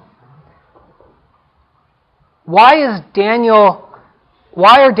unreasonable. Why are Daniel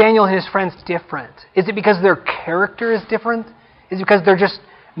and his friends different? Is it because their character is different? Is it because they're just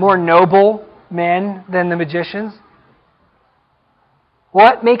more noble men than the magicians?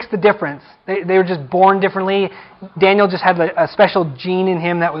 What makes the difference? They were just born differently. Daniel just had a special gene in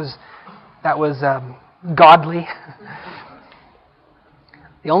him that was godly.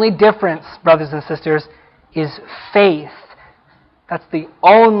 The only difference, brothers and sisters, is faith. That's the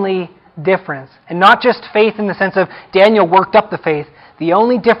only difference. And not just faith in the sense of Daniel worked up the faith. The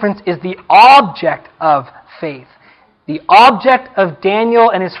only difference is the object of faith. The object of Daniel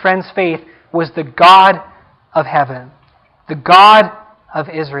and his friends' faith was the God of heaven. The God of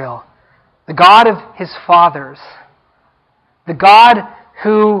Israel. The God of his fathers. The God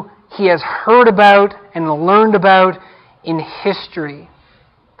who he has heard about and learned about in history.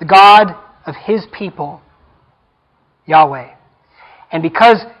 The God of his people, Yahweh. And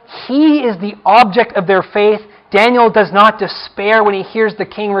because he is the object of their faith, Daniel does not despair when he hears the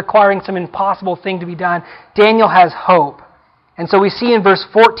king requiring some impossible thing to be done. Daniel has hope. And so we see in verse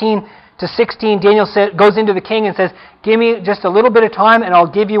 14 to 16, Daniel goes into the king and says, give me just a little bit of time and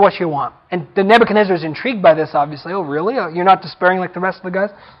I'll give you what you want. And the Nebuchadnezzar is intrigued by this, obviously. Oh, really? You're not despairing like the rest of the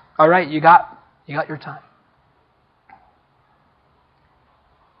guys? All right, you got your time.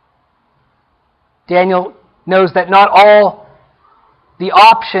 Daniel knows that not all the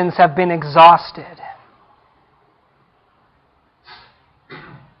options have been exhausted.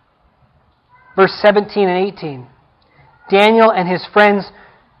 Verse 17 and 18. Daniel and his friends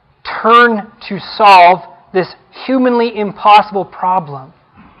turn to solve this humanly impossible problem.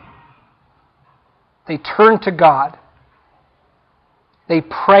 They turn to God. They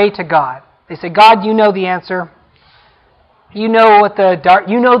pray to God. They say, God, you know the answer. You know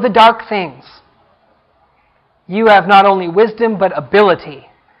the dark things. You have not only wisdom but ability,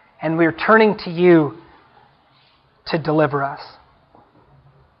 and we're turning to you to deliver us.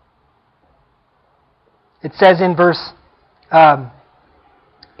 It says in verse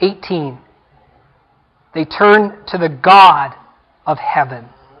 18, they turn to the God of heaven.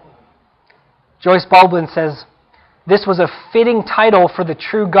 Joyce Baldwin says, this was a fitting title for the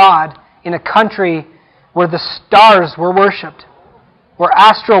true God in a country where the stars were worshipped, where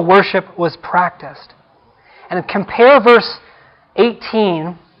astral worship was practiced. And compare verse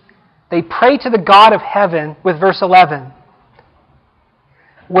 18, they pray to the God of heaven, with verse 11,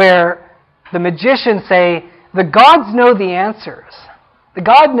 where the magicians say, the gods know the answers. The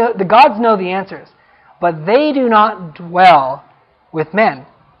gods know the answers, but they do not dwell with men.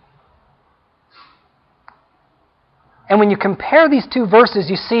 And when you compare these two verses,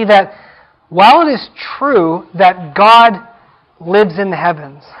 you see that while it is true that God lives in the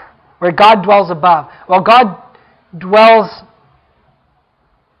heavens, where God dwells above, while God dwells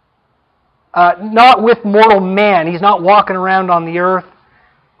not with mortal man, He's not walking around on the earth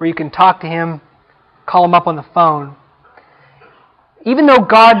where you can talk to Him, call Him up on the phone. Even though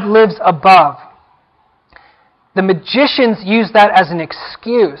God lives above, the magicians use that as an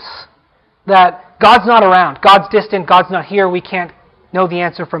excuse that God's not around, God's distant, God's not here, we can't know the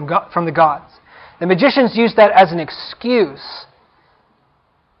answer from the gods. The magicians use that as an excuse.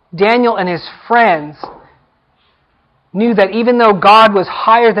 Daniel and his friends knew that even though God was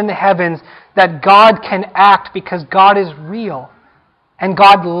higher than the heavens, that God can act because God is real. And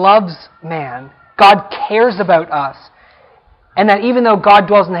God loves man. God cares about us. And that even though God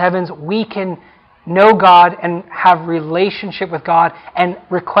dwells in the heavens, we can know God and have relationship with God and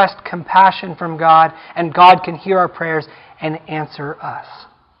request compassion from God, and God can hear our prayers and answer us.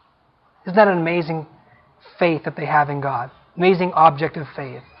 Isn't that an amazing faith that they have in God? Amazing object of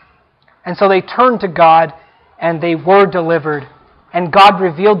faith. And so they turned to God and they were delivered, and God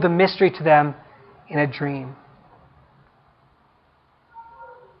revealed the mystery to them in a dream.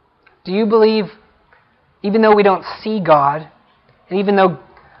 Do you believe, even though we don't see God, and even though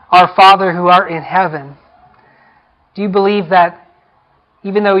our Father who art in heaven, do you believe that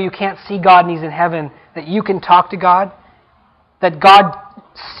even though you can't see God and He's in heaven, that you can talk to God? That God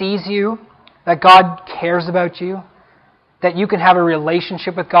sees you? That God cares about you? That you can have a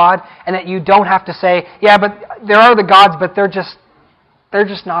relationship with God? And that you don't have to say, yeah, but there are the gods, but they're just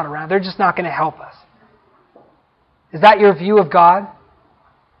not around. They're just not going to help us. Is that your view of God?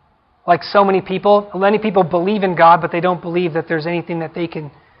 Like so many people believe in God, but they don't believe that there's anything that they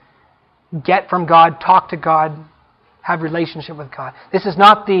can get from God, talk to God, have relationship with God. This is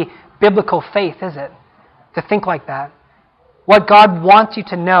not the biblical faith, is it? To think like that. What God wants you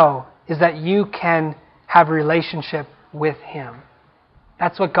to know is that you can have a relationship with Him.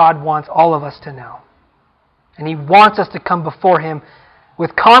 That's what God wants all of us to know. And He wants us to come before Him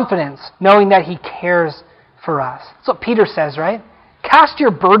with confidence, knowing that He cares for us. That's what Peter says, right? Cast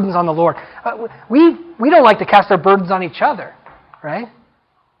your burdens on the Lord. We don't like to cast our burdens on each other, right?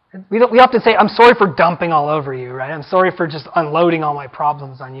 We often say, I'm sorry for dumping all over you, right? I'm sorry for just unloading all my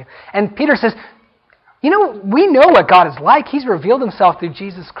problems on you. And Peter says, we know what God is like. He's revealed Himself through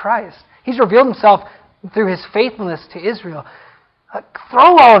Jesus Christ. He's revealed Himself through His faithfulness to Israel.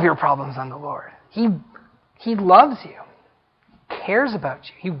 Throw all of your problems on the Lord. He loves you. He cares about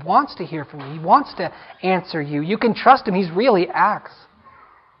you. He wants to hear from you. He wants to answer you. You can trust Him. He's real. He acts.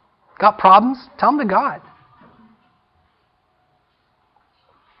 Got problems? Tell them to God.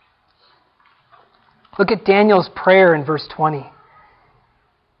 Look at Daniel's prayer in verse 20.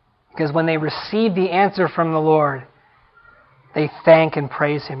 Because when they receive the answer from the Lord, they thank and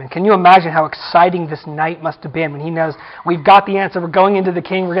praise Him. And can you imagine how exciting this night must have been when he knows we've got the answer, we're going into the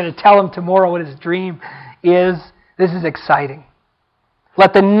king, we're going to tell him tomorrow what his dream is. This is exciting.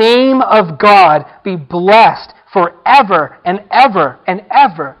 Let the name of God be blessed forever and ever and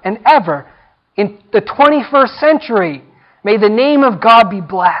ever and ever. In the 21st century, may the name of God be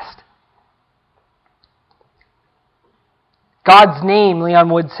blessed. God's name,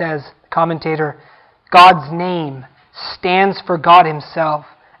 Leon Wood says, commentator, God's name stands for God Himself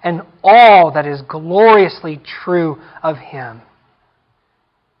and all that is gloriously true of Him.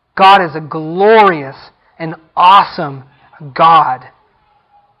 God is a glorious and awesome God.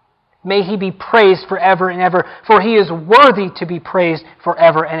 May He be praised forever and ever, for He is worthy to be praised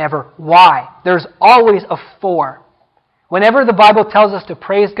forever and ever. Why? There's always a for. Whenever the Bible tells us to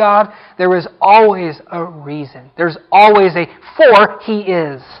praise God, there is always a reason. There's always a for He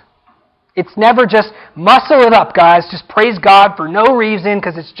is. It's never just muscle it up, guys. Just praise God for no reason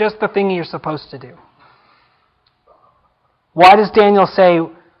because it's just the thing you're supposed to do. Why does Daniel say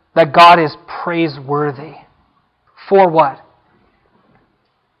that God is praiseworthy? For what?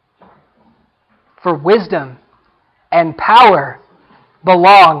 For wisdom and power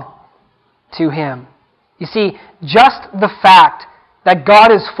belong to Him. You see, just the fact that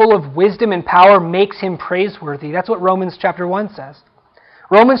God is full of wisdom and power makes Him praiseworthy. That's what Romans chapter 1 says.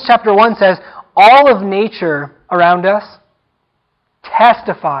 Romans chapter 1 says, all of nature around us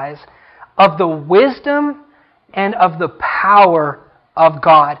testifies of the wisdom and of the power of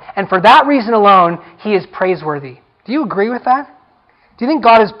God. And for that reason alone, He is praiseworthy. Do you agree with that? Do you think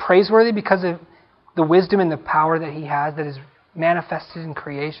God is praiseworthy because of the wisdom and the power that He has that is manifested in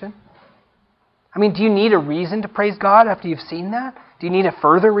creation? I mean, do you need a reason to praise God after you've seen that? Do you need a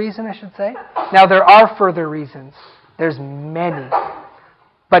further reason, I should say? Now, there are further reasons. There's many.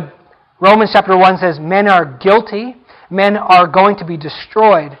 But Romans chapter 1 says, men are guilty, men are going to be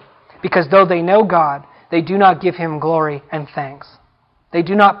destroyed, because though they know God, they do not give Him glory and thanks. They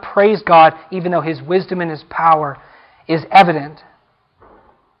do not praise God, even though His wisdom and His power is evident.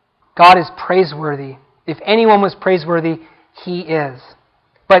 God is praiseworthy. If anyone was praiseworthy, He is.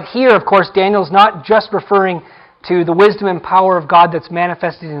 But here, of course, Daniel's not just referring to the wisdom and power of God that's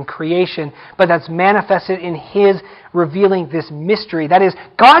manifested in creation, but that's manifested in His revealing this mystery. That is,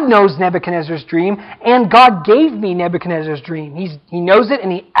 God knows Nebuchadnezzar's dream, and God gave me Nebuchadnezzar's dream. He knows it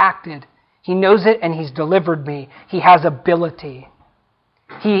and He acted. He knows it and He's delivered me. He has ability.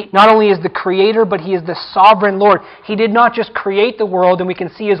 He not only is the creator, but He is the sovereign Lord. He did not just create the world and we can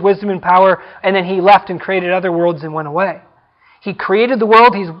see His wisdom and power, and then He left and created other worlds and went away. He created the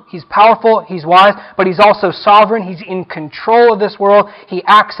world, He's powerful, He's wise, but He's also sovereign. He's in control of this world. He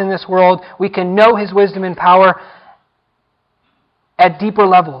acts in this world. We can know His wisdom and power at deeper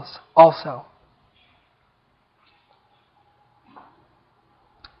levels also.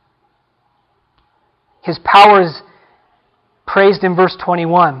 His power is praised in verse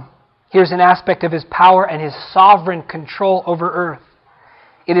 21. Here's an aspect of His power and His sovereign control over earth.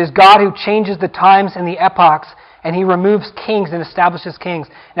 It is God who changes the times and the epochs, and He removes kings and establishes kings.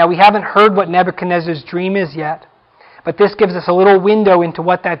 Now, we haven't heard what Nebuchadnezzar's dream is yet, but this gives us a little window into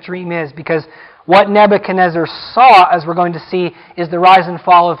what that dream is, because what Nebuchadnezzar saw, as we're going to see, is the rise and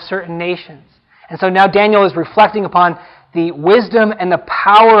fall of certain nations. And so now Daniel is reflecting upon the wisdom and the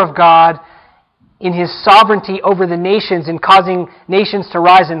power of God in His sovereignty over the nations and causing nations to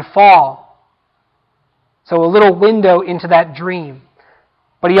rise and fall. So a little window into that dream.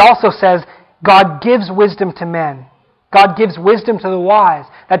 But he also says, God gives wisdom to men. God gives wisdom to the wise.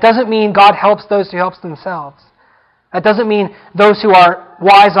 That doesn't mean God helps those who help themselves. That doesn't mean those who are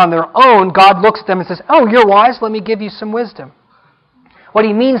wise on their own, God looks at them and says, oh, you're wise, let me give you some wisdom. What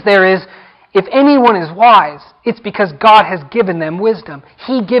he means there is, if anyone is wise, it's because God has given them wisdom.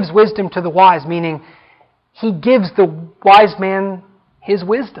 He gives wisdom to the wise, meaning He gives the wise man his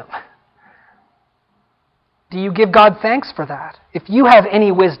wisdom. Do you give God thanks for that? If you have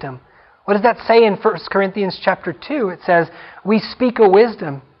any wisdom, what does that say in 1 Corinthians chapter 2? It says, we speak a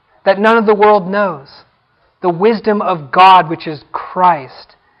wisdom that none of the world knows. The wisdom of God, which is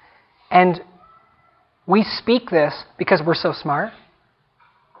Christ. And we speak this because we're so smart.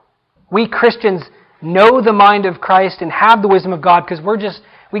 We Christians know the mind of Christ and have the wisdom of God because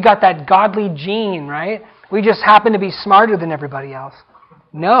we got that godly gene, right? We just happen to be smarter than everybody else.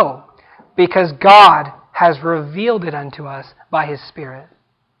 No, because God has revealed it unto us by His Spirit.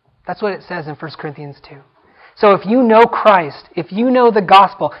 That's what it says in 1 Corinthians 2. So if you know Christ, if you know the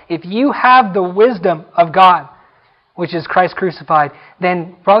gospel, if you have the wisdom of God, which is Christ crucified,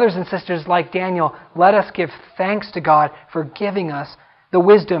 then brothers and sisters like Daniel, let us give thanks to God for giving us the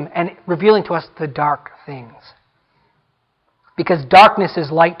wisdom and revealing to us the dark things. Because darkness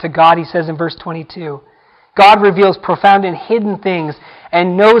is light to God, he says in verse 22. God reveals profound and hidden things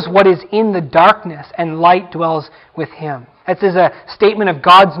and knows what is in the darkness, and light dwells with Him. That is a statement of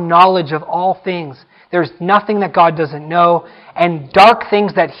God's knowledge of all things. There's nothing that God doesn't know, and dark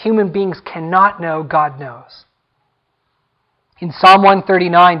things that human beings cannot know, God knows. In Psalm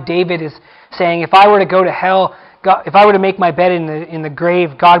 139, David is saying, if I were to go to hell, if I were to make my bed in the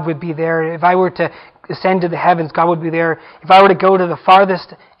grave, God would be there. If I were to ascend to the heavens, God would be there. If I were to go to the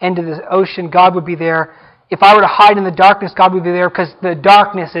farthest end of the ocean, God would be there. If I were to hide in the darkness, God would be there, because the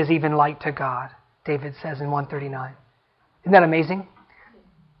darkness is even light to God, David says in 139. Isn't that amazing?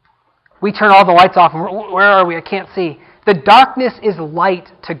 We turn all the lights off, and where are we? I can't see. The darkness is light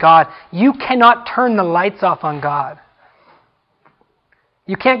to God. You cannot turn the lights off on God.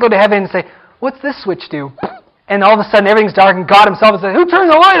 You can't go to heaven and say, what's this switch do? And all of a sudden everything's dark, and God himself says, who turned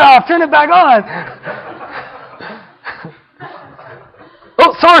the light off? Turn it back on.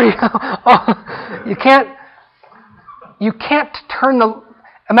 Oh, sorry. Oh, you can't turn the...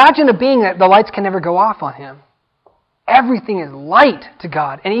 Imagine a being that the lights can never go off on him. Everything is light to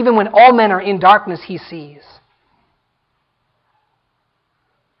God. And even when all men are in darkness, he sees.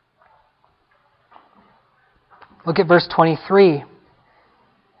 Look at verse 23.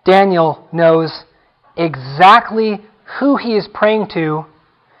 Daniel knows exactly who he is praying to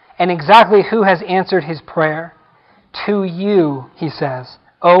and exactly who has answered his prayer. To you, he says,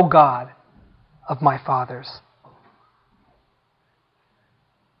 O God of my fathers,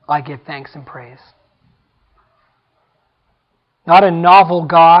 I give thanks and praise. Not a novel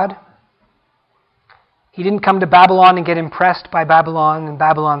God. He didn't come to Babylon and get impressed by Babylon and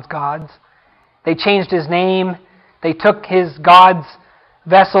Babylon's gods. They changed his name. They took his God's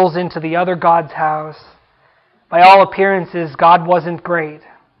vessels into the other God's house. By all appearances, God wasn't great.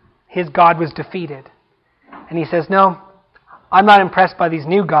 His God was defeated. And he says, no, I'm not impressed by these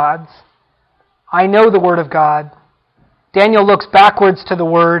new gods. I know the Word of God. Daniel looks backwards to the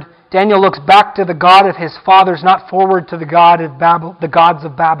Word. Daniel looks back to the God of his fathers, not forward to the gods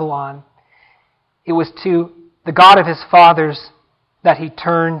of Babylon. It was to the God of his fathers that he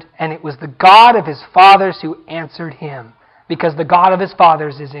turned, and it was the God of his fathers who answered him, because the God of his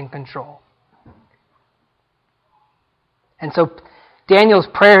fathers is in control. And so Daniel's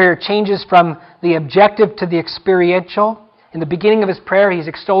prayer here changes from the objective to the experiential. In the beginning of his prayer, he's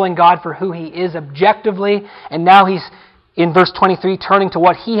extolling God for who he is objectively, and now he's, in verse 23, turning to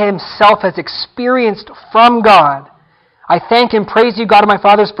what he himself has experienced from God. I thank and praise you, God of my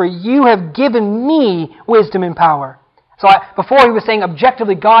fathers, for you have given me wisdom and power. So before he was saying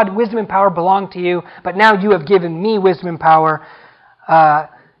objectively, God, wisdom and power belong to you, but now you have given me wisdom and power. I've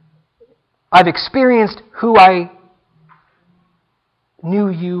experienced who I knew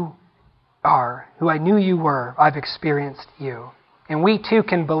you are, who I knew you were. I've experienced you. And we too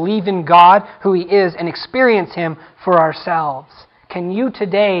can believe in God, who he is, and experience him for ourselves. Can you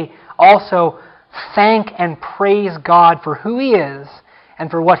today also thank and praise God for who he is and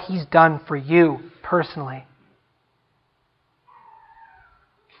for what he's done for you personally?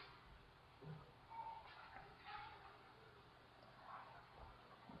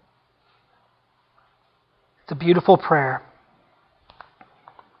 It's a beautiful prayer.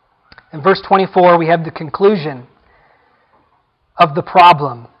 In verse 24, we have the conclusion of the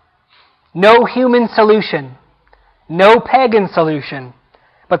problem. No human solution, no pagan solution,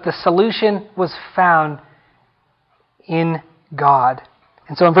 but the solution was found in God.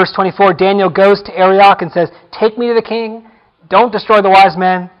 And so in verse 24, Daniel goes to Arioch and says, take me to the king, don't destroy the wise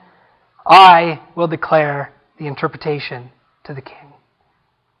men, I will declare the interpretation to the king.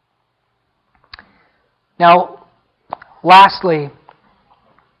 Now, lastly,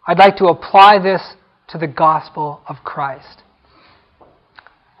 I'd like to apply this to the gospel of Christ.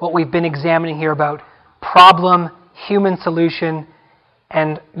 What we've been examining here about problem, human solution,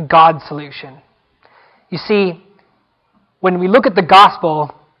 and God's solution. You see, when we look at the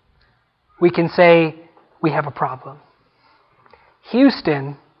gospel, we can say we have a problem.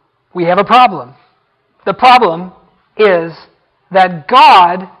 Houston, we have a problem. The problem is that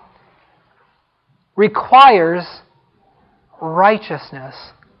God requires righteousness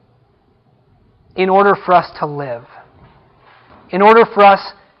in order for us to live. In order for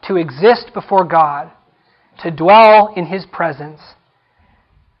us to exist before God, to dwell in his presence,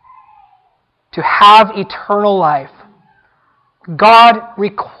 to have eternal life, God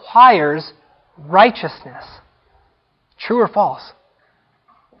requires righteousness. True or false?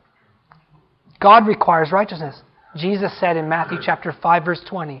 God requires righteousness. Jesus said in Matthew chapter 5, verse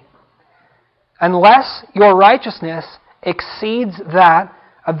 20, unless your righteousness exceeds that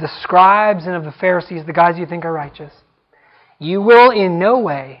of the scribes and of the Pharisees, the guys you think are righteous, you will in no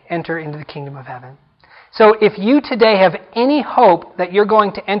way enter into the kingdom of heaven. So if you today have any hope that you're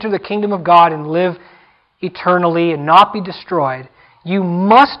going to enter the kingdom of God and live eternally and not be destroyed, you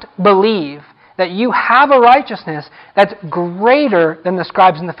must believe that you have a righteousness that's greater than the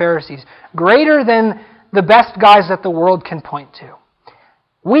scribes and the Pharisees, greater than the best guys that the world can point to.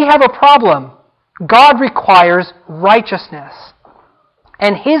 We have a problem. God requires righteousness.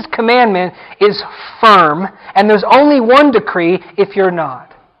 And His commandment is firm, and there's only one decree if you're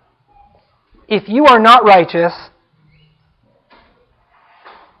not. If you are not righteous,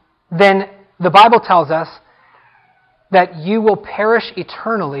 then the Bible tells us that you will perish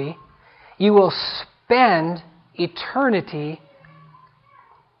eternally. You will spend eternity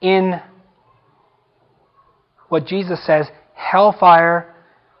in what Jesus says, hellfire,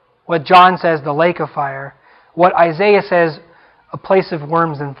 what John says, the lake of fire, what Isaiah says, a place of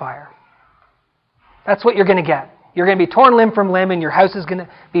worms and fire. That's what you're going to get. You're going to be torn limb from limb, and your house is going to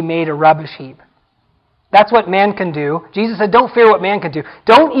be made a rubbish heap. That's what man can do. Jesus said, don't fear what man can do.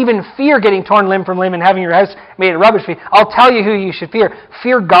 Don't even fear getting torn limb from limb and having your house made a rubbish heap. I'll tell you who you should fear.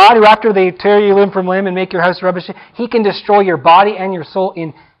 Fear God, who after they tear you limb from limb and make your house a rubbish heap, He can destroy your body and your soul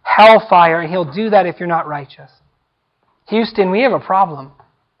in hellfire, and He'll do that if you're not righteous. Houston, we have a problem.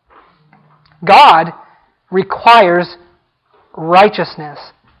 God requires righteousness.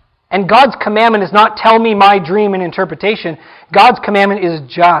 And God's commandment is not tell me my dream and interpretation. God's commandment is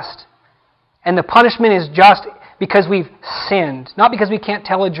just. And the punishment is just because we've sinned. Not because we can't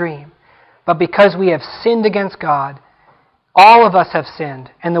tell a dream, but because we have sinned against God. All of us have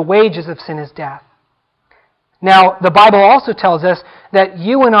sinned, and the wages of sin is death. Now, the Bible also tells us that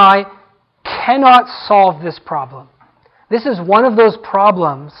you and I cannot solve this problem. This is one of those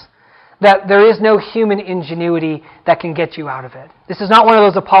problems that there is no human ingenuity that can get you out of it. This is not one of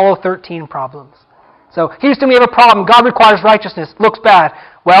those Apollo 13 problems. So, Houston, we have a problem. God requires righteousness. Looks bad.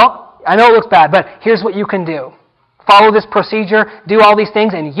 Well, I know it looks bad, but here's what you can do. Follow this procedure, do all these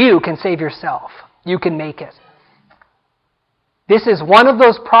things, and you can save yourself. You can make it. This is one of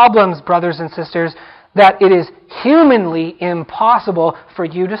those problems, brothers and sisters, that it is humanly impossible for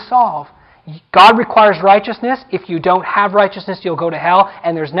you to solve. God requires righteousness. If you don't have righteousness, you'll go to hell,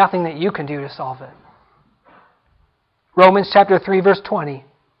 and there's nothing that you can do to solve it. Romans chapter 3, verse 20.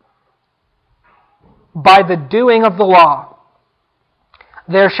 By the doing of the law,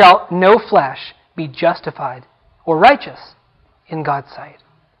 there shall no flesh be justified or righteous in God's sight.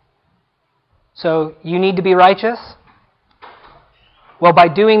 So you need to be righteous? Well, by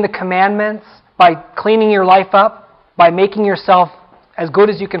doing the commandments, by cleaning your life up, by making yourself as good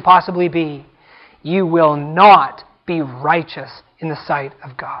as you can possibly be, you will not be righteous in the sight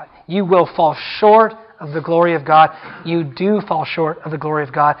of God. You will fall short of the glory of God. You do fall short of the glory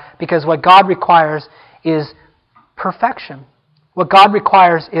of God because what God requires is perfection. What God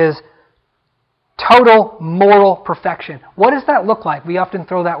requires is total moral perfection. What does that look like? We often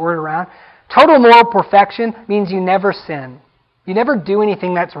throw that word around. Total moral perfection means you never sin. You never do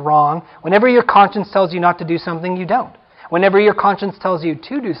anything that's wrong. Whenever your conscience tells you not to do something, you don't. Whenever your conscience tells you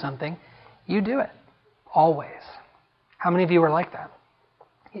to do something, you do it. Always. How many of you are like that?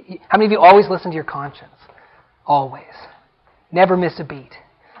 How many of you always listen to your conscience? Always. Never miss a beat.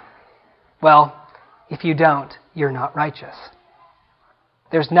 Well, if you don't, you're not righteous.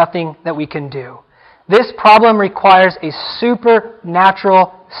 There's nothing that we can do. This problem requires a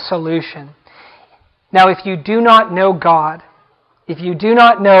supernatural solution. Now, if you do not know God, if you do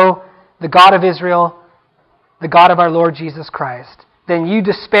not know the God of Israel, the God of our Lord Jesus Christ, then you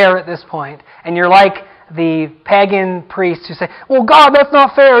despair at this point, and you're like the pagan priests who say, well, God, that's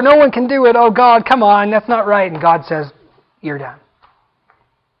not fair. No one can do it. Oh, God, come on. That's not right. And God says, you're done.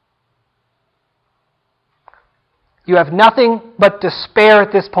 You have nothing but despair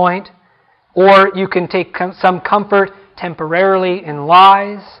at this point, or you can take some comfort temporarily in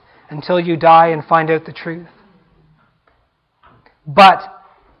lies until you die and find out the truth. But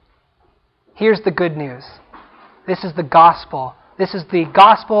here's the good news. This is the gospel. This is the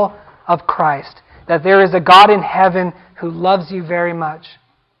gospel of Christ, that there is a God in heaven who loves you very much.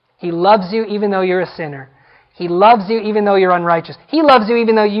 He loves you even though you're a sinner. He loves you even though you're unrighteous. He loves you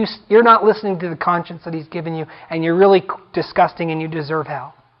even though you're not listening to the conscience that He's given you and you're really disgusting and you deserve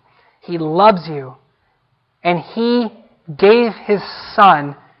hell. He loves you. And He gave His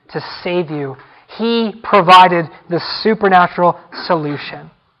Son to save you. He provided the supernatural solution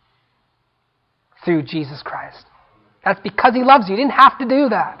through Jesus Christ. That's because He loves you. He didn't have to do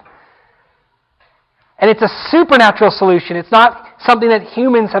that. And it's a supernatural solution. It's not something that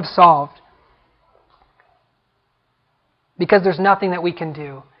humans have solved. Because there's nothing that we can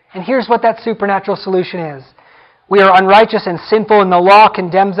do. And here's what that supernatural solution is. We are unrighteous and sinful, and the law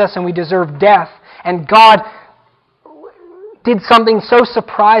condemns us, and we deserve death. And God did something so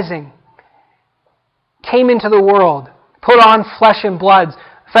surprising. Came into the world, put on flesh and blood.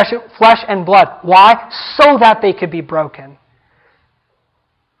 Why? So that they could be broken.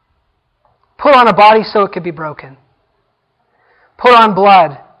 Put on a body so it could be broken. Put on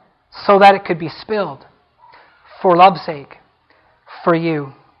blood so that it could be spilled for love's sake, for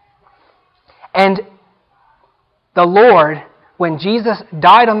you. And the Lord, when Jesus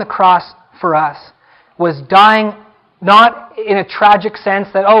died on the cross for us, was dying not in a tragic sense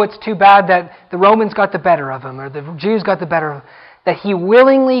that, oh, it's too bad that the Romans got the better of him or the Jews got the better of him. That he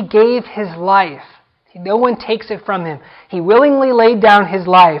willingly gave his life. No one takes it from him. He willingly laid down his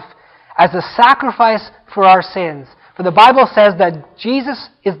life as a sacrifice for our sins. For the Bible says that Jesus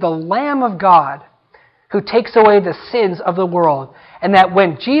is the Lamb of God who takes away the sins of the world. And that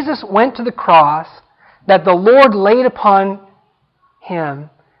when Jesus went to the cross, that the Lord laid upon him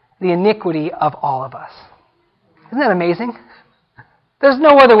the iniquity of all of us. Isn't that amazing? There's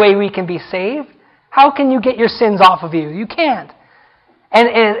no other way we can be saved. How can you get your sins off of you? You can't. And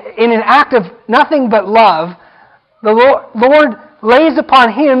in an act of nothing but love, the Lord lays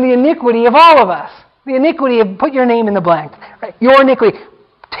upon him the iniquity of all of us. The iniquity of, put your name in the blank. Right? Your iniquity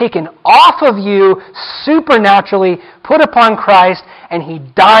taken off of you supernaturally, put upon Christ, and he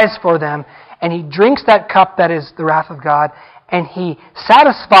dies for them. And he drinks that cup that is the wrath of God, and he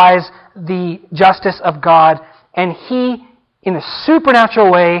satisfies the justice of God, and he, in a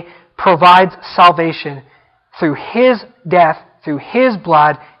supernatural way, provides salvation. Through his death, through his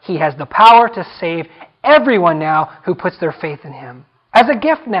blood, he has the power to save everyone now who puts their faith in him. As a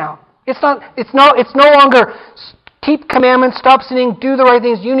gift now. It's no longer keep commandments, stop sinning, do the right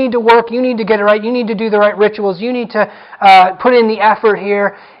things. You need to work, you need to get it right, you need to do the right rituals, you need to put in the effort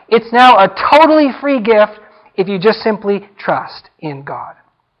here. It's now a totally free gift if you just simply trust in God.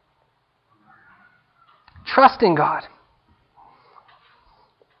 Trust in God.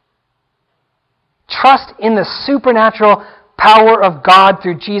 Trust in the supernatural power of God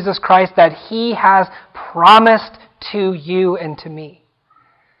through Jesus Christ that he has promised to you and to me.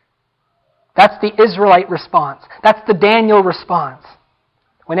 That's the Israelite response. That's the Daniel response.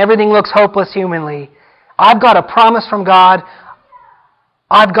 When everything looks hopeless humanly, I've got a promise from God.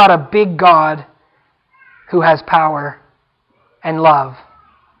 I've got a big God who has power and love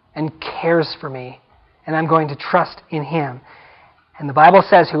and cares for me. And I'm going to trust in him. And the Bible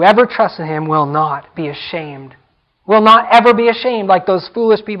says whoever trusts in him will not be ashamed. Will not ever be ashamed like those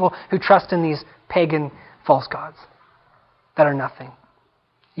foolish people who trust in these pagan false gods that are nothing.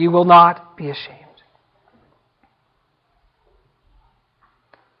 You will not be ashamed.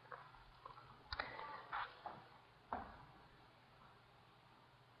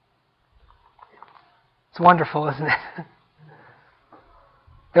 It's wonderful, isn't it?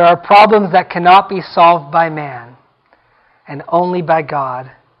 There are problems that cannot be solved by man and only by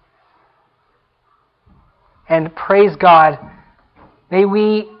God. And praise God, may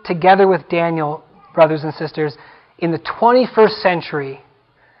we, together with Daniel, brothers and sisters, in the 21st century,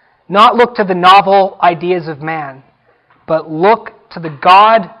 not look to the novel ideas of man, but look to the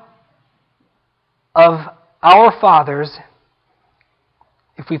God of our fathers.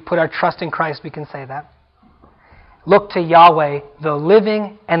 If we put our trust in Christ, we can say that. Look to Yahweh, the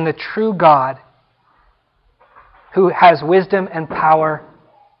living and the true God, who has wisdom and power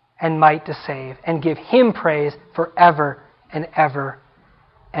and might to save, and give him praise forever and ever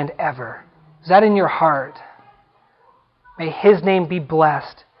and ever. Is that in your heart? May his name be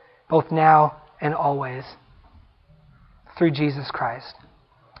blessed, both now and always, through Jesus Christ.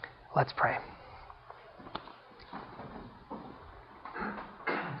 Let's pray.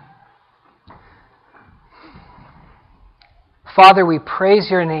 Father, we praise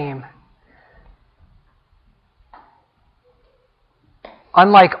your name.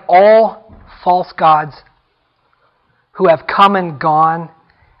 Unlike all false gods who have come and gone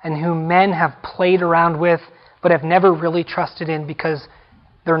and whom men have played around with but have never really trusted in because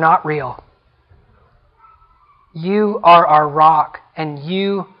they're not real. You are our rock and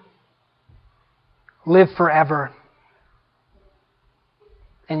you live forever.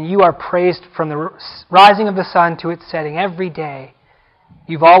 And you are praised from the rising of the sun to its setting every day.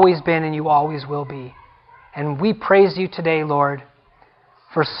 You've always been and you always will be. And we praise you today, Lord,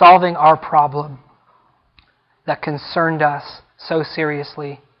 for solving our problem that concerned us so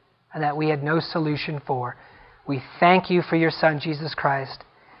seriously and that we had no solution for. We thank you for your Son, Jesus Christ.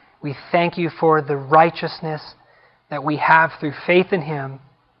 We thank you for the righteousness that we have through faith in him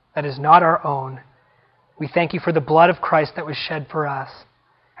that is not our own. We thank you for the blood of Christ that was shed for us.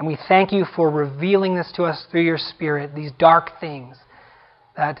 And we thank you for revealing this to us through your Spirit, these dark things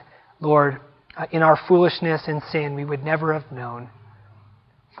that, Lord, in our foolishness and sin we would never have known.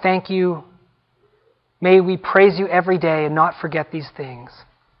 Thank you. May we praise you every day and not forget these things.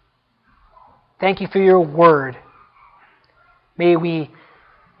 Thank you for your word. May we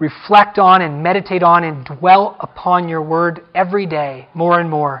reflect on and meditate on and dwell upon your word every day more and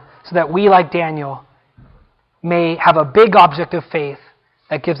more so that we, like Daniel, may have a big object of faith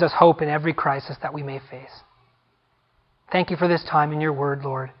that gives us hope in every crisis that we may face. Thank you for this time in your word,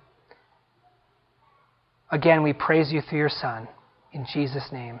 Lord. Again, we praise you through your Son. In Jesus'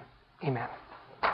 name, amen.